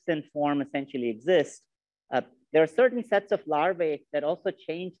shapes and form essentially exist. There are certain sets of larvae that also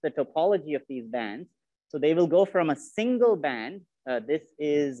change the topology of these bands. So they will go from a single band, this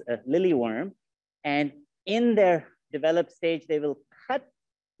is a lily worm, and in their developed stage, they will cut,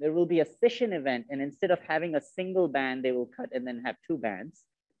 there will be a scission event, and instead of having a single band, they will cut and then have 2 bands.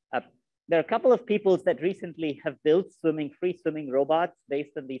 There are a couple of people that recently have built free swimming robots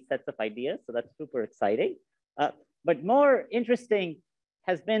based on these sets of ideas, so that's super exciting. But more interesting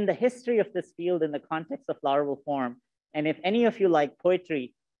has been the history of this field in the context of larval form. And if any of you like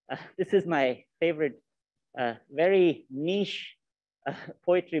poetry, this is my favorite, very niche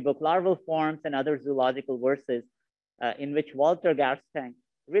poetry book, Larval Forms and Other Zoological Verses, in which Walter Garstang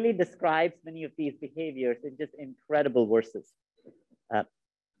really describes many of these behaviors in just incredible verses.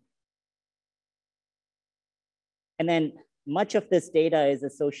 And then much of this data is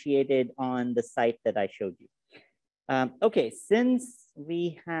associated on the site that I showed you. Okay, since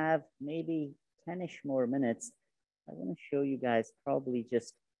we have maybe 10-ish more minutes, I want to show you guys probably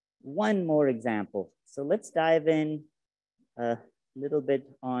just one more example. So let's dive in a little bit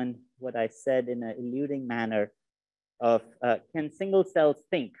on what I said in an eluding manner of can single cells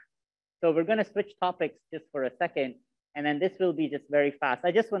think? So we're going to switch topics just for a second, and then this will be just very fast.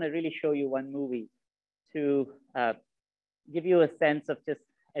 I just want to really show you one movie to give you a sense of just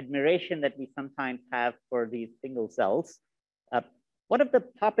admiration that we sometimes have for these single cells. One of the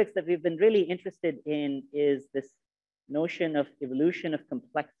topics that we've been really interested in is this notion of evolution of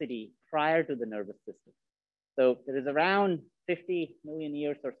complexity prior to the nervous system. So there is around 50 million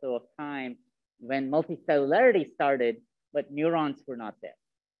years or so of time when multicellularity started, but neurons were not there.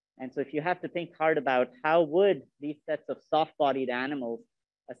 And so if you have to think hard about how would these sets of soft-bodied animals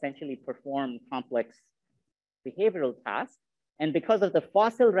essentially perform complex behavioral tasks, and because of the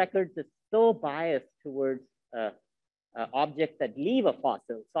fossil records is so biased towards objects that leave a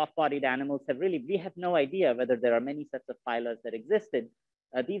fossil, soft-bodied animals have really, we have no idea whether there are many sets of phyla that existed.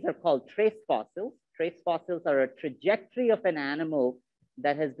 These are called trace fossils. Trace fossils are a trajectory of an animal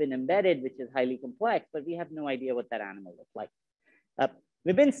that has been embedded, which is highly complex, but we have no idea what that animal looks like.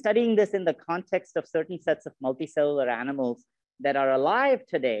 We've been studying this in the context of certain sets of multicellular animals that are alive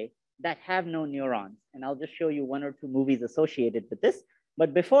today that have no neurons. And I'll just show you one or two movies associated with this.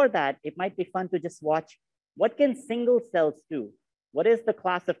 But before that, it might be fun to just watch what can single cells do? What is the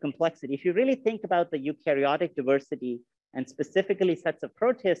class of complexity? If you really think about the eukaryotic diversity and specifically sets of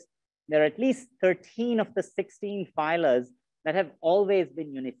protists, there are at least 13 of the 16 phyla that have always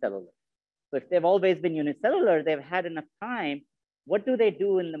been unicellular. So if they've always been unicellular, they've had enough time. What do they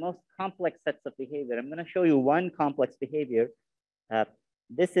do in the most complex sets of behavior? I'm going to show you one complex behavior.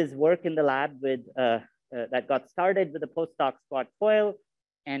 This is work in the lab with that got started with a postdoc, Scott Coyle,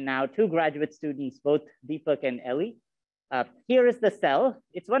 and now two graduate students, both Deepak and Ellie. Here is the cell.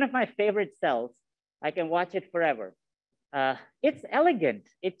 It's one of my favorite cells. I can watch it forever. It's elegant.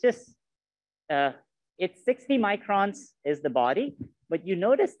 It just, it's 60 microns is the body, but you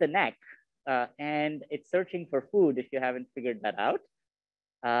notice the neck and it's searching for food if you haven't figured that out.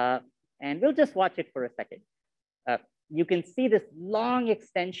 And we'll just watch it for a second. You can see this long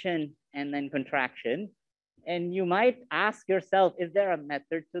extension and then contraction. And you might ask yourself, is there a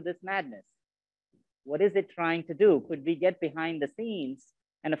method to this madness? What is it trying to do? Could we get behind the scenes?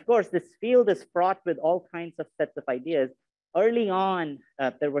 And of course, this field is fraught with all kinds of sets of ideas. Early on,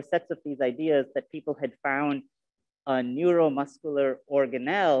 there were sets of these ideas that people had found a neuromuscular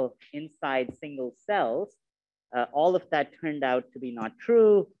organelle inside single cells. All of that turned out to be not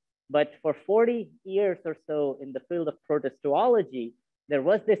true. But for 40 years or so in the field of protozoology, there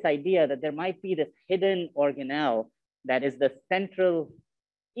was this idea that there might be this hidden organelle that is the central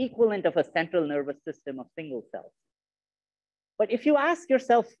equivalent of a central nervous system of single cells. But if you ask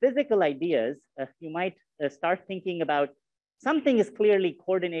yourself physical ideas, you might start thinking about something is clearly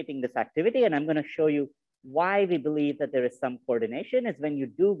coordinating this activity. And I'm going to show you why we believe that there is some coordination is when you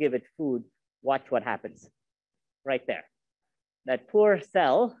do give it food, watch what happens right there. That poor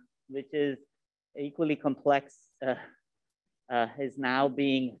cell, which is equally complex, is now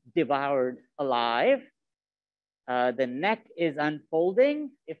being devoured alive. The neck is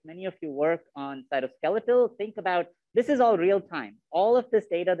unfolding. If many of you work on cytoskeletal, think about, this is all real time. All of this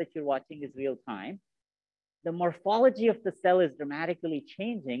data that you're watching is real time. The morphology of the cell is dramatically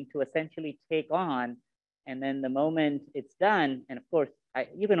changing to essentially take on, and then the moment it's done, and of course,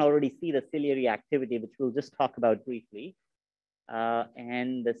 you can already see the ciliary activity, which we'll just talk about briefly.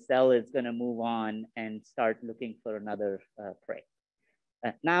 And the cell is going to move on and start looking for another prey.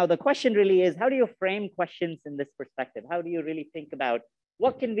 Now, the question really is, how do you frame questions in this perspective? How do you really think about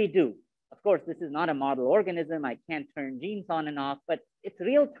what can we do? Of course, this is not a model organism. I can't turn genes on and off, but it's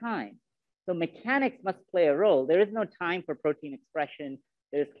real time. So mechanics must play a role. There is no time for protein expression.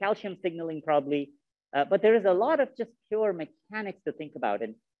 There's calcium signaling probably, but there is a lot of just pure mechanics to think about.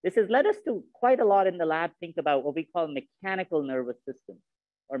 And this has led us to quite a lot in the lab think about what we call mechanical nervous systems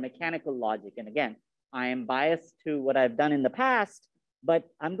or mechanical logic. And again, I am biased to what I've done in the past, but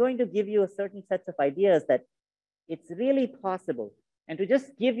I'm going to give you a certain sets of ideas that it's really possible. And to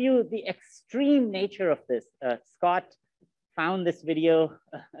just give you the extreme nature of this, Scott found this video,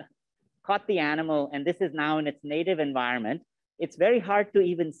 caught the animal, and this is now in its native environment. It's very hard to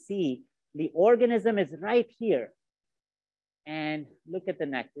even see. The organism is right here. And look at the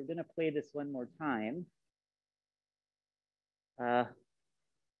neck. We're going to play this one more time. I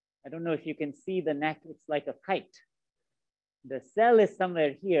don't know if you can see the neck. It's like a kite. The cell is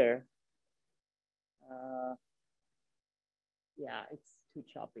somewhere here. Yeah, it's too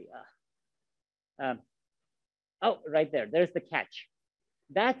choppy. Oh, right there. There's the catch.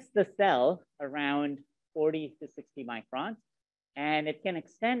 That's the cell around 40 to 60 microns. and it can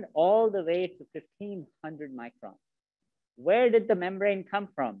extend all the way to 1500 microns. Where did the membrane come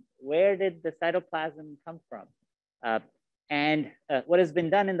from? Where did the cytoplasm come from? What has been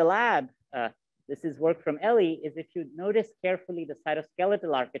done in the lab, this is work from Ellie, is if you notice carefully the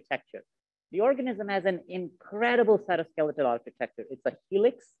cytoskeletal architecture, the organism has an incredible cytoskeletal architecture. It's a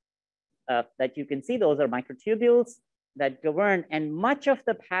helix that you can see. Those are microtubules that govern, and much of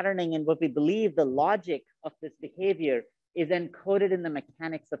the patterning and what we believe the logic of this behavior is encoded in the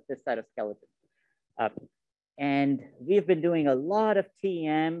mechanics of this cytoskeleton. And we've been doing a lot of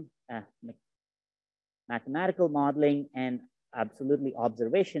TEM, mathematical modeling, and absolutely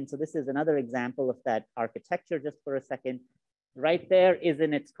observation. So this is another example of that architecture, just for a second. Right there is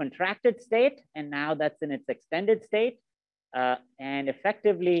in its contracted state, and now that's in its extended state. And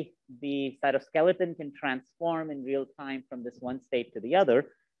effectively, the cytoskeleton can transform in real time from this one state to the other.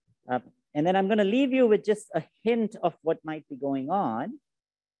 And then I'm going to leave you with just a hint of what might be going on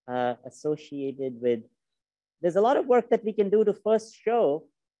associated with, there's a lot of work that we can do to first show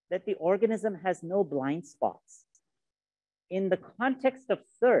that the organism has no blind spots. In the context of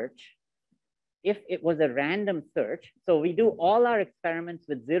search, if it was a random search, so we do all our experiments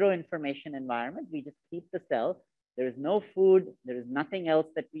with zero information environment, we just keep the cell, there is no food, there is nothing else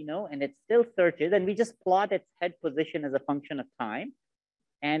that we know, and it still searches, and we just plot its head position as a function of time.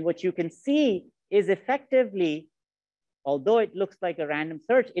 And what you can see is effectively, although it looks like a random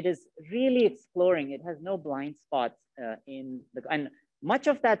search, it is really exploring. It has no blind spots and much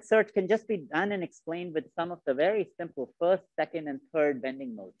of that search can just be done and explained with some of the very simple first, second, and third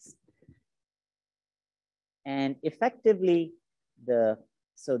bending modes. And effectively,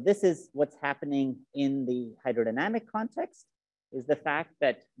 so this is what's happening in the hydrodynamic context, is the fact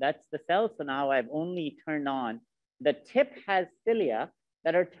that that's the cell. So now I've only turned on, the tip has cilia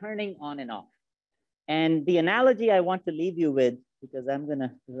that are turning on and off. And the analogy I want to leave you with, because I'm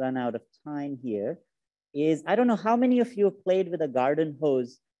gonna run out of time here, is I don't know how many of you have played with a garden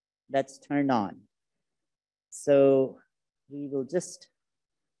hose that's turned on. So we will just,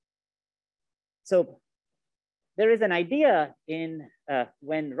 so there is an idea in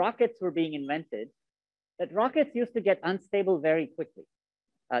when rockets were being invented, that rockets used to get unstable very quickly.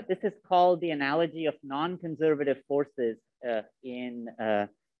 This is called the analogy of non-conservative forces or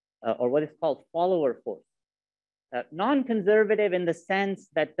what is called follower force. Non-conservative in the sense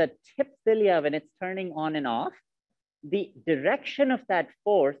that the tip cilia, when it's turning on and off, the direction of that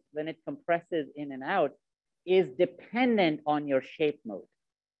force when it compresses in and out is dependent on your shape mode.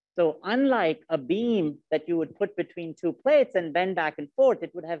 So unlike a beam that you would put between two plates and bend back and forth,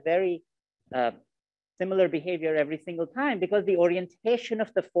 it would have very similar behavior every single time, because the orientation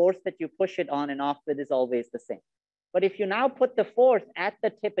of the force that you push it on and off with is always the same. But if you now put the force at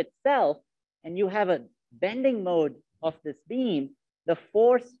the tip itself and you have a bending mode of this beam, the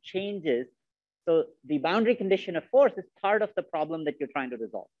force changes. So the boundary condition of force is part of the problem that you're trying to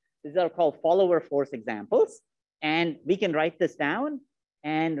resolve. These are called follower force examples. And we can write this down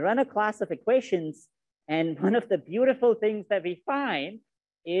and run a class of equations. And one of the beautiful things that we find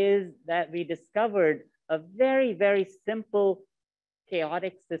is that we discovered a very, very simple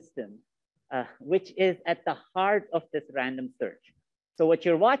chaotic system, which is at the heart of this random search. So what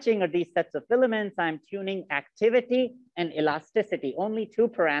you're watching are these sets of filaments. I'm tuning activity and elasticity, only two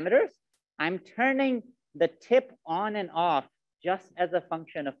parameters. I'm turning the tip on and off just as a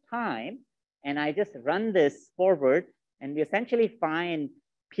function of time. And I just run this forward, and we essentially find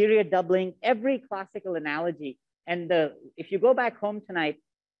period doubling, every classical analogy. And if you go back home tonight,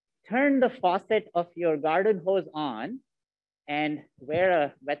 turn the faucet of your garden hose on and wear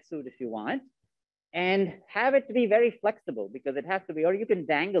a wetsuit if you want, and have it to be very flexible, because it has to be, or you can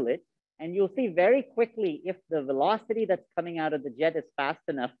dangle it, and you'll see very quickly if the velocity that's coming out of the jet is fast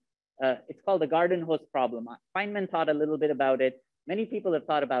enough. It's called the garden hose problem. Feynman thought a little bit about it. Many people have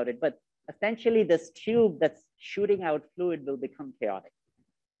thought about it, but essentially this tube that's shooting out fluid will become chaotic.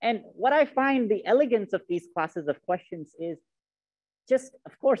 And what I find the elegance of these classes of questions is just,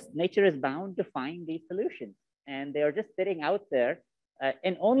 of course, nature is bound to find these solutions, and they are just sitting out there.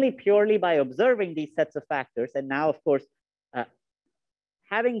 And only purely by observing these sets of factors. And now, of course,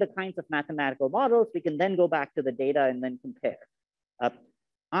 having the kinds of mathematical models, we can then go back to the data and then compare.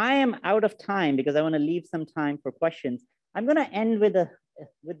 I am out of time because I want to leave some time for questions. I'm going to end with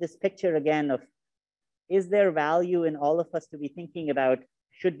this picture again of, is there value in all of us to be thinking about,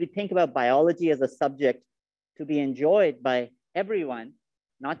 should we think about biology as a subject to be enjoyed by everyone,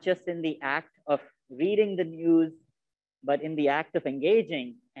 not just in the act of reading the news, but in the act of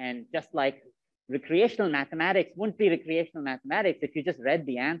engaging? And just like recreational mathematics wouldn't be recreational mathematics if you just read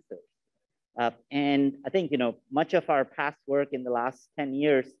the answers. And I think, much of our past work in the last 10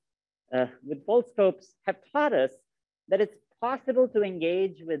 years with foldscopes have taught us that it's possible to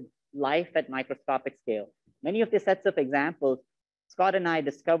engage with life at microscopic scale. Many of the sets of examples, Scott and I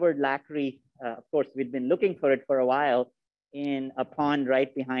discovered lacquery. Of course, we'd been looking for it for a while in a pond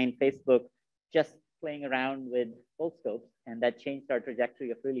right behind Facebook, just playing around with foldscopes, and that changed our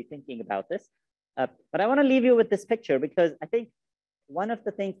trajectory of really thinking about this. But I want to leave you with this picture because I think one of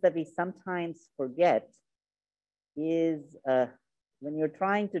the things that we sometimes forget is when you're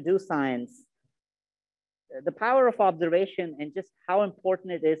trying to do science, the power of observation and just how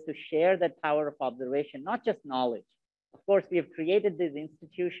important it is to share that power of observation, not just knowledge. Of course, we have created these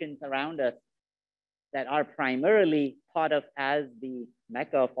institutions around us that are primarily thought of as the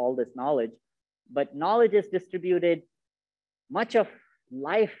mecca of all this knowledge, but knowledge is distributed. Much of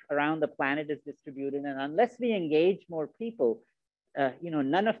life around the planet is distributed, and unless we engage more people,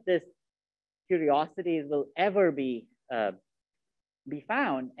 none of this curiosities will ever be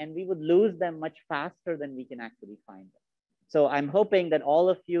found, and we would lose them much faster than we can actually find them. So I'm hoping that all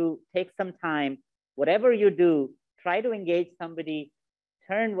of you take some time, whatever you do, try to engage somebody,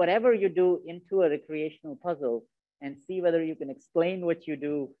 turn whatever you do into a recreational puzzle, and see whether you can explain what you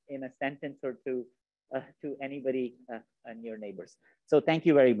do in a sentence or two to anybody and your neighbors. So thank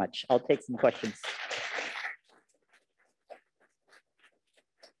you very much. I'll take some questions.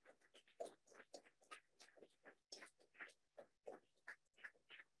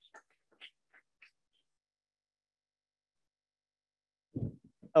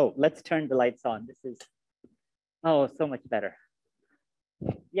 Oh, let's turn the lights on. This is, oh, so much better.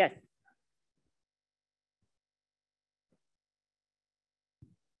 Yes.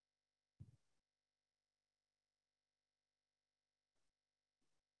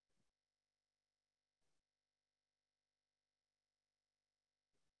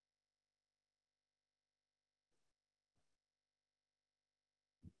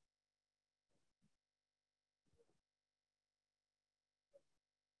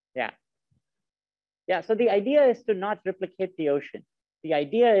 Yeah. Yeah, so the idea is to not replicate the ocean. The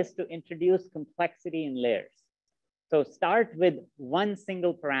idea is to introduce complexity in layers. So start with one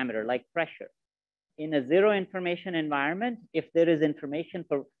single parameter like pressure. In a zero information environment, if there is information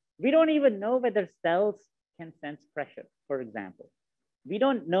we don't even know whether cells can sense pressure, for example. We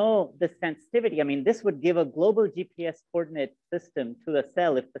don't know the sensitivity. I mean, this would give a global GPS coordinate system to the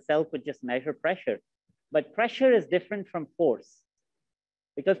cell if the cell could just measure pressure. But pressure is different from force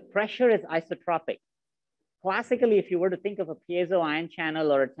because pressure is isotropic. Classically, if you were to think of a piezo ion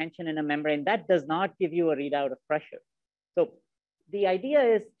channel or a tension in a membrane, that does not give you a readout of pressure. So the idea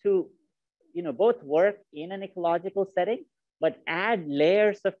is to both work in an ecological setting, but add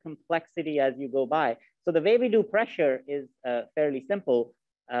layers of complexity as you go by. So the way we do pressure is fairly simple.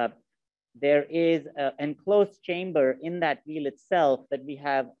 There is an enclosed chamber in that wheel itself that we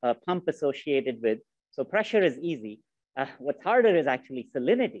have a pump associated with. So pressure is easy. What's harder is actually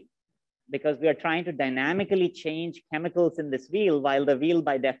salinity, because we are trying to dynamically change chemicals in this wheel while the wheel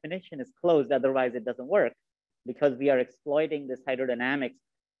by definition is closed, otherwise it doesn't work because we are exploiting this hydrodynamics.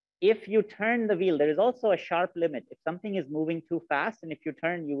 If you turn the wheel, there is also a sharp limit. If something is moving too fast and if you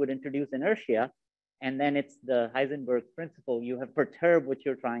turn, you would introduce inertia, and then it's the Heisenberg principle. You have perturbed what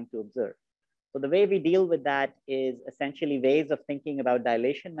you're trying to observe. So the way we deal with that is essentially ways of thinking about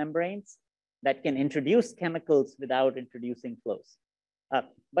dilation membranes that can introduce chemicals without introducing flows.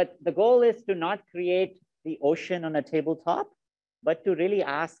 But the goal is to not create the ocean on a tabletop, but to really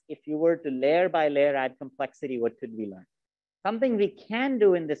ask, if you were to layer by layer add complexity, what could we learn? Something we can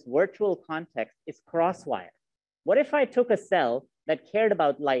do in this virtual context is crosswire. What if I took a cell that cared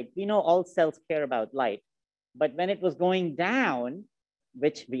about light? We know all cells care about light, but when it was going down,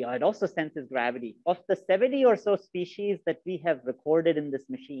 which it also senses gravity, of the 70 or so species that we have recorded in this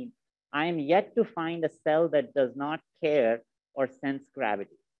machine, I am yet to find a cell that does not care or sense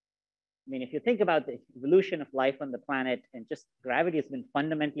gravity. I mean, if you think about the evolution of life on the planet, and just gravity has been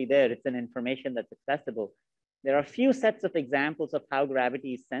fundamentally there, it's an information that's accessible. There are a few sets of examples of how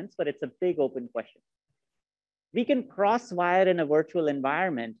gravity is sensed, but it's a big open question. We can cross-wire in a virtual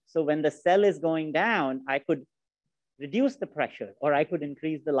environment. So when the cell is going down, I could reduce the pressure or I could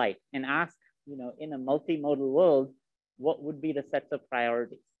increase the light and ask, in a multimodal world, what would be the sets of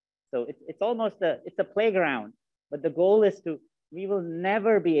priorities? So it's almost it's a playground, but the goal is we will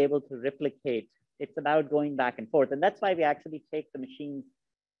never be able to replicate. It's about going back and forth. And that's why we actually take the machines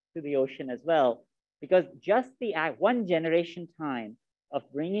to the ocean as well, because just the one generation time of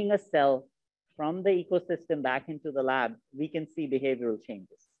bringing a cell from the ecosystem back into the lab, we can see behavioral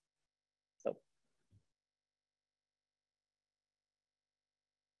changes. So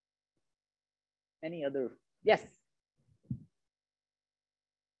Any other? Yes.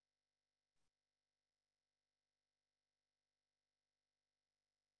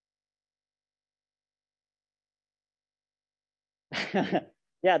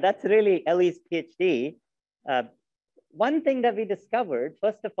 Yeah, that's really Ellie's PhD. One thing that we discovered,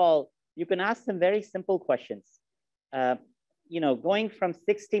 first of all, you can ask some very simple questions. Going from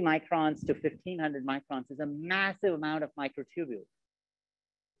 60 microns to 1500 microns is a massive amount of microtubules.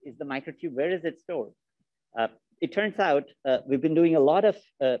 Is the microtube, where is it stored? It turns out we've been doing a lot of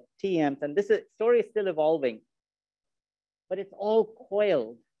TEMs, and this story is still evolving, but it's all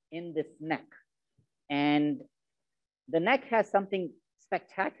coiled in this neck. And the neck has something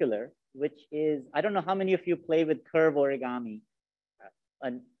spectacular, which is, I don't know how many of you play with curve origami.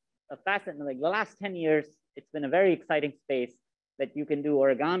 Like the last 10 years, it's been a very exciting space that you can do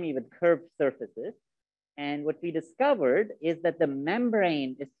origami with curved surfaces. And what we discovered is that the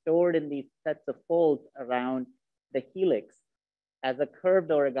membrane is stored in these sets of folds around the helix as a curved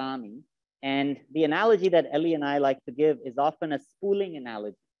origami. And the analogy that Ellie and I like to give is often a spooling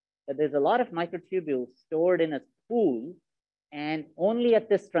analogy, that there's a lot of microtubules stored in a spool, and only at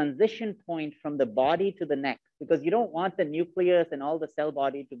this transition point from the body to the neck, because you don't want the nucleus and all the cell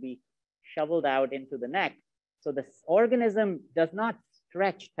body to be shoveled out into the neck. So this organism does not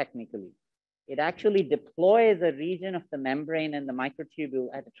stretch technically. It actually deploys a region of the membrane and the microtubule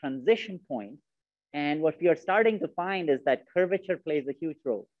at a transition point. And what we are starting to find is that curvature plays a huge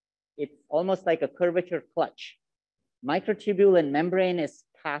role. It's almost like a curvature clutch. Microtubule and membrane is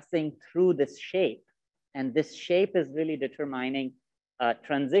passing through this shape, and this shape is really determining a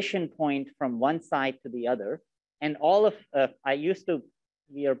transition point from one side to the other. And all of,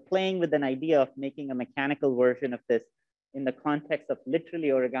 we are playing with an idea of making a mechanical version of this in the context of literally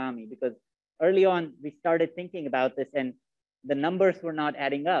origami, because early on we started thinking about this and the numbers were not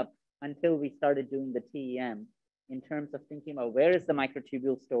adding up until we started doing the TEM in terms of thinking about where is the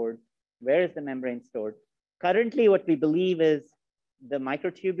microtubule stored, where is the membrane stored. Currently, what we believe is the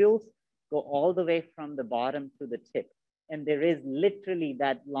microtubules go all the way from the bottom to the tip. And there is literally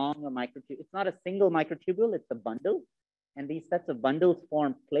that long a microtubule. It's not a single microtubule, it's a bundle. And these sets of bundles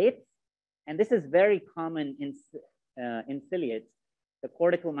form plates. And this is very common in ciliates. The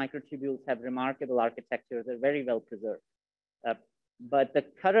cortical microtubules have remarkable architecture. They're very well preserved. But the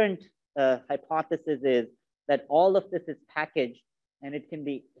current hypothesis is that all of this is packaged and it can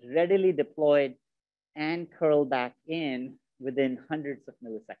be readily deployed and curl back in within hundreds of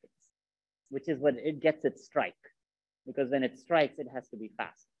milliseconds, which is when it gets its strike. Because when it strikes, it has to be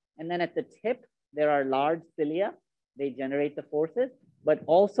fast. And then at the tip, there are large cilia. They generate the forces, but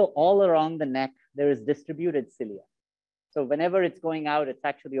also all around the neck, there is distributed cilia. So whenever it's going out, it's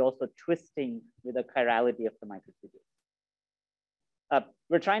actually also twisting with the chirality of the microtubule.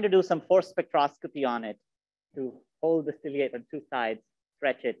 We're trying to do some force spectroscopy on it to hold the ciliate on two sides,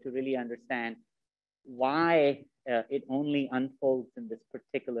 stretch it to really understand why it only unfolds in this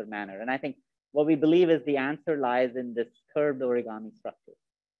particular manner. And I think what we believe is the answer lies in this curved origami structure.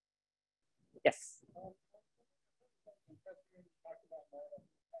 Yes.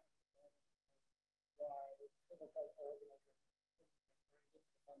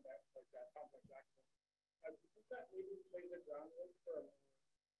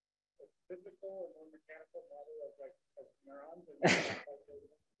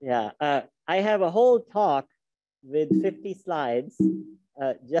 Yeah, I have a whole talk with 50 slides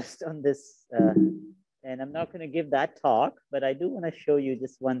just on this, and I'm not going to give that talk, but I do want to show you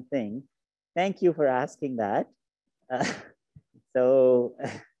just one thing. Thank you for asking that. So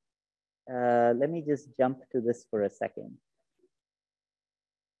let me just jump to this for a second.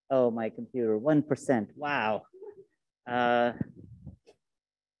 Oh, my computer, 1%, wow.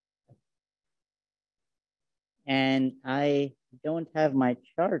 And I don't have my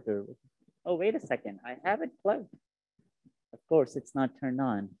charger. Oh, wait a second, I have it plugged. Of course, it's not turned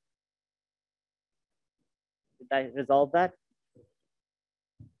on. Did I resolve that?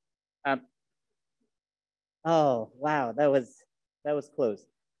 Oh, wow, that was close.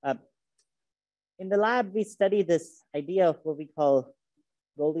 In the lab, we study this idea of what we call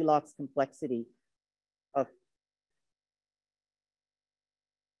Goldilocks complexity of,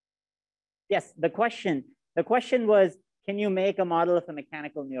 yes, the question was, can you make a model of a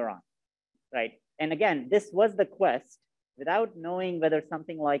mechanical neuron, right? And again, this was the quest. Without knowing whether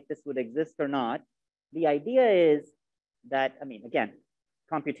something like this would exist or not, the idea is that, I mean, again,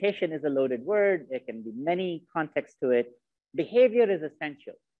 computation is a loaded word. There can be many contexts to it. Behavior is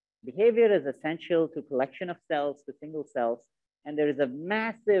essential. Behavior is essential to collection of cells, to single cells. And there is a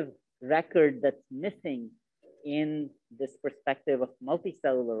massive record that's missing in this perspective of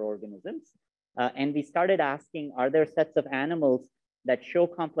multicellular organisms. And we started asking, are there sets of animals that show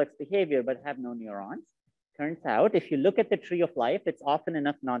complex behavior but have no neurons? Turns out, if you look at the tree of life, it's often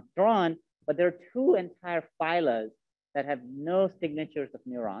enough not drawn, but there are two entire phyla that have no signatures of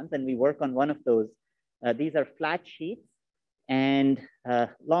neurons, and we work on one of those. These are flat sheets, and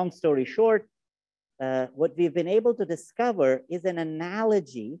long story short, what we've been able to discover is an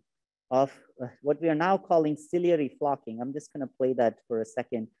analogy of what we are now calling ciliary flocking. I'm just going to play that for a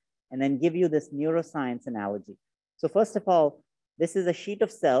second and then give you this neuroscience analogy. So first of all, this is a sheet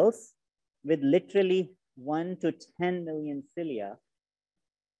of cells with literally 1 to 10 million cilia.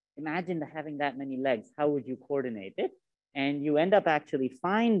 Imagine having that many legs. How would you coordinate it? And you end up actually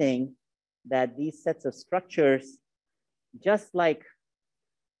finding that these sets of structures, just like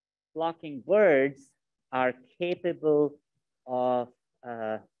flocking birds, are capable of,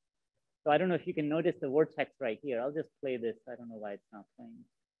 so I don't know if you can notice the vortex right here. I'll just play this. I don't know why it's not playing.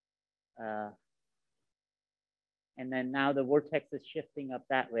 And then now the vortex is shifting up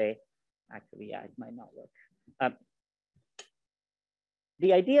that way. Actually, yeah, it might not work.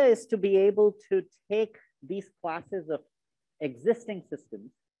 The idea is to be able to take these classes of existing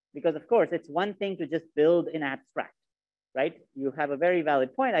systems, because of course, it's one thing to just build in abstract, right? You have a very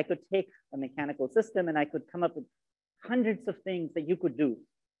valid point. I could take a mechanical system and I could come up with hundreds of things that you could do,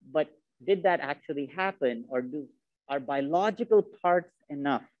 but did that actually happen, or are biological parts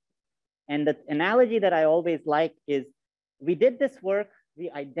enough? And the analogy that I always like is, we did this work,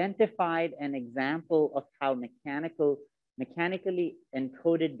 we identified an example of how mechanically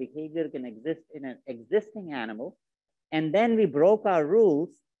encoded behavior can exist in an existing animal. And then we broke our rules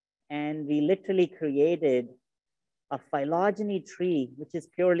and we literally created a phylogeny tree, which is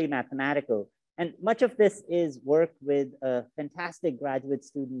purely mathematical. And much of this is work with a fantastic graduate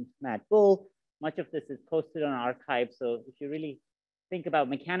student, Matt Bull. Much of this is posted on archive. So if you really think about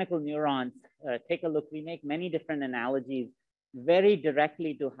mechanical neurons, take a look. We make many different analogies very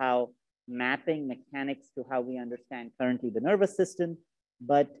directly to how mapping mechanics to how we understand currently the nervous system.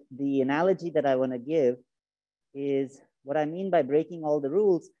 But the analogy that I want to give is, what I mean by breaking all the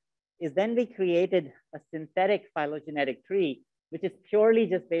rules is then we created a synthetic phylogenetic tree, which is purely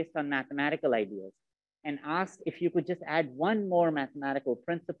just based on mathematical ideas, and asked if you could just add one more mathematical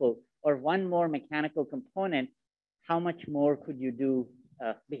principle or one more mechanical component, how much more could you do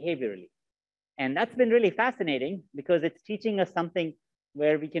behaviorally? And that's been really fascinating because it's teaching us something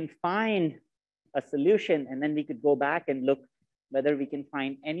where we can find a solution and then we could go back and look whether we can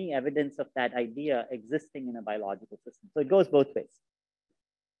find any evidence of that idea existing in a biological system. So it goes both ways.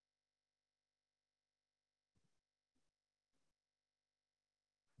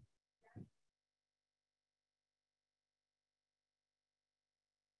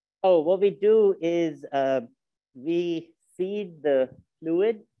 Oh, what we do is we seed the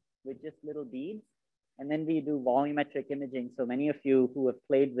fluid with just little beads, and then we do volumetric imaging. So many of you who have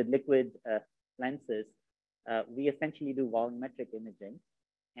played with liquid lenses, we essentially do volumetric imaging.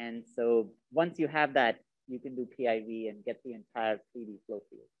 And so once you have that, you can do PIV and get the entire 3D flow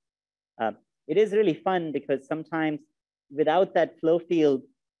field. It is really fun because sometimes without that flow field,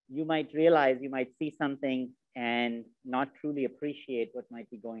 you might realize you might see something and not truly appreciate what might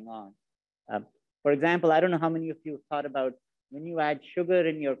be going on. For example, I don't know how many of you have thought about when you add sugar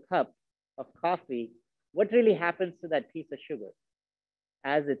in your cup of coffee, what really happens to that piece of sugar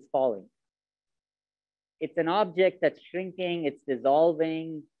as it's falling? It's an object that's shrinking, it's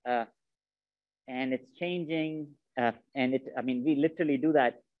dissolving, and it's changing. We literally do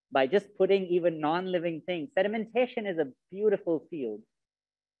that by just putting even non-living things. Sedimentation is a beautiful field.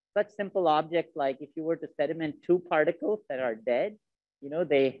 Such simple objects like if you were to sediment two particles that are dead, you know,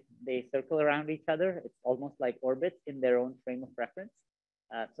 they circle around each other. It's almost like orbits in their own frame of reference.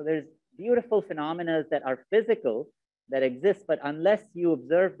 So there's beautiful phenomena that are physical that exist, but unless you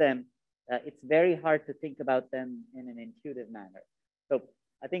observe them, it's very hard to think about them in an intuitive manner. So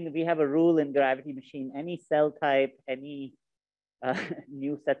I think we have a rule in Gravity Machine, any cell type, any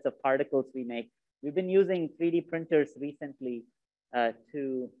new sets of particles we make. We've been using 3D printers recently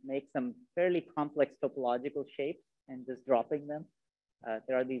to make some fairly complex topological shapes and just dropping them.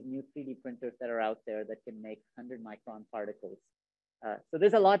 There are these new 3D printers that are out there that can make 100-micron particles. So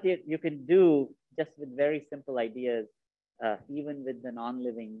there's a lot you can do just with very simple ideas, even with the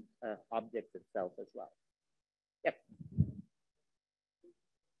non-living objects itself as well. Yep.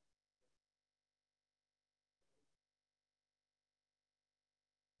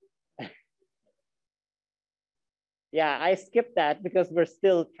 Yeah, I skipped that because we're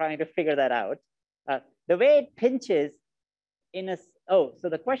still trying to figure that out. The way it pinches in a, so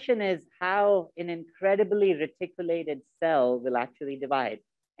the question is how an incredibly reticulated cell will actually divide.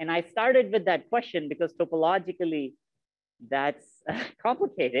 And I started with that question because topologically, that's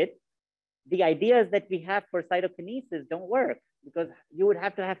complicated. The ideas that we have for cytokinesis don't work because you would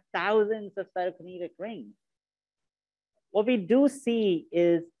have to have thousands of cytokinetic rings. What we do see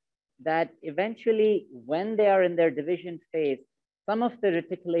is that eventually, when they are in their division phase, some of the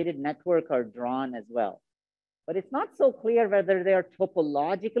reticulated network are drawn as well. But it's not so clear whether they are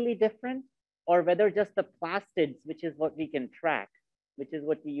topologically different or whether just the plastids, which is what we can track, which is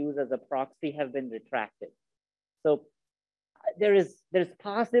what we use as a proxy, have been retracted. So there's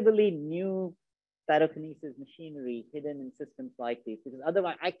possibly new cytokinesis machinery hidden in systems like these, because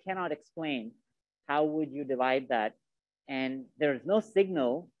otherwise I cannot explain how would you divide that. And there's no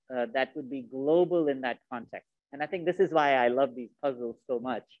signal that would be global in that context. And I think this is why I love these puzzles so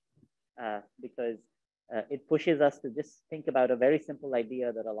much, because it pushes us to just think about a very simple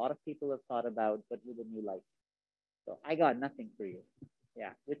idea that a lot of people have thought about, but with a new light. So I got nothing for you.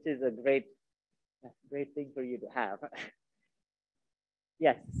 Yeah, which is a great thing for you to have.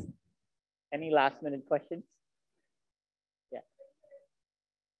 Yes. Any last minute questions? Yeah.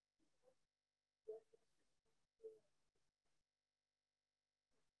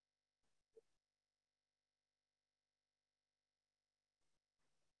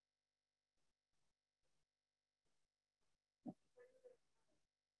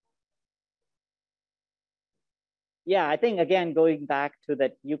 Yeah, I think, again, going back to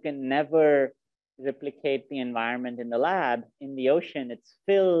that, you can never replicate the environment in the lab. In the ocean, it's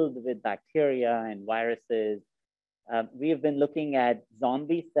filled with bacteria and viruses. We have been looking at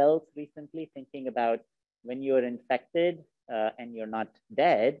zombie cells recently, thinking about when you're infected and you're not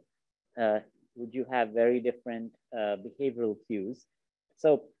dead, would you have very different behavioral cues?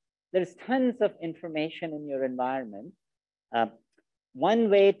 So there's tons of information in your environment. One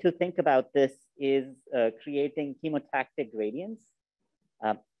way to think about this is creating chemotactic gradients.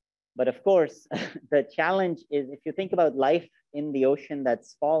 But of course, the challenge is if you think about life in the ocean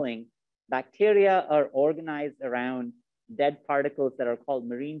that's falling, bacteria are organized around dead particles that are called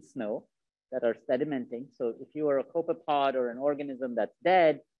marine snow that are sedimenting. So if you are a copepod or an organism that's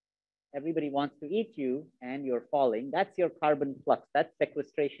dead, everybody wants to eat you and you're falling. That's your carbon flux. That's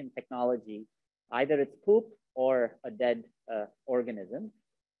sequestration technology. Either it's poop or a dead organism.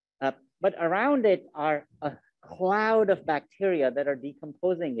 But around it are a cloud of bacteria that are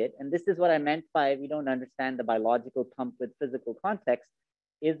decomposing it. And this is what I meant by we don't understand the biological pump with physical context,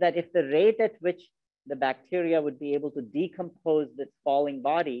 is that if the rate at which the bacteria would be able to decompose this falling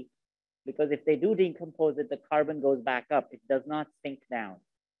body, because if they do decompose it, the carbon goes back up. It does not sink down.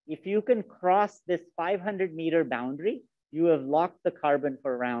 If you can cross this 500-meter boundary, you have locked the carbon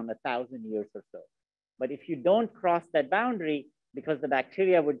for around 1,000 years or so. But if you don't cross that boundary, because the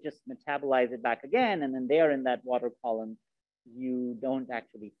bacteria would just metabolize it back again, and then they are in that water column, you don't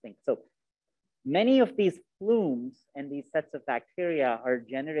actually sink. So many of these plumes and these sets of bacteria are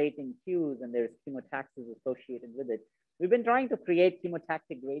generating cues, and there's chemotaxis associated with it. We've been trying to create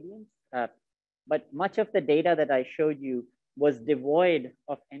chemotactic gradients, but much of the data that I showed you was devoid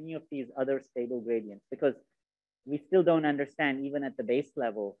of any of these other stable gradients, because we still don't understand, even at the base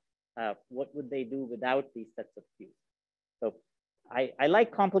level, what would they do without these sets of cues. So I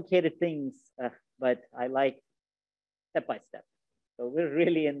like complicated things, but I like step by step. So we're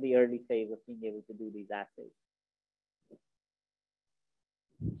really in the early phase of being able to do these assays.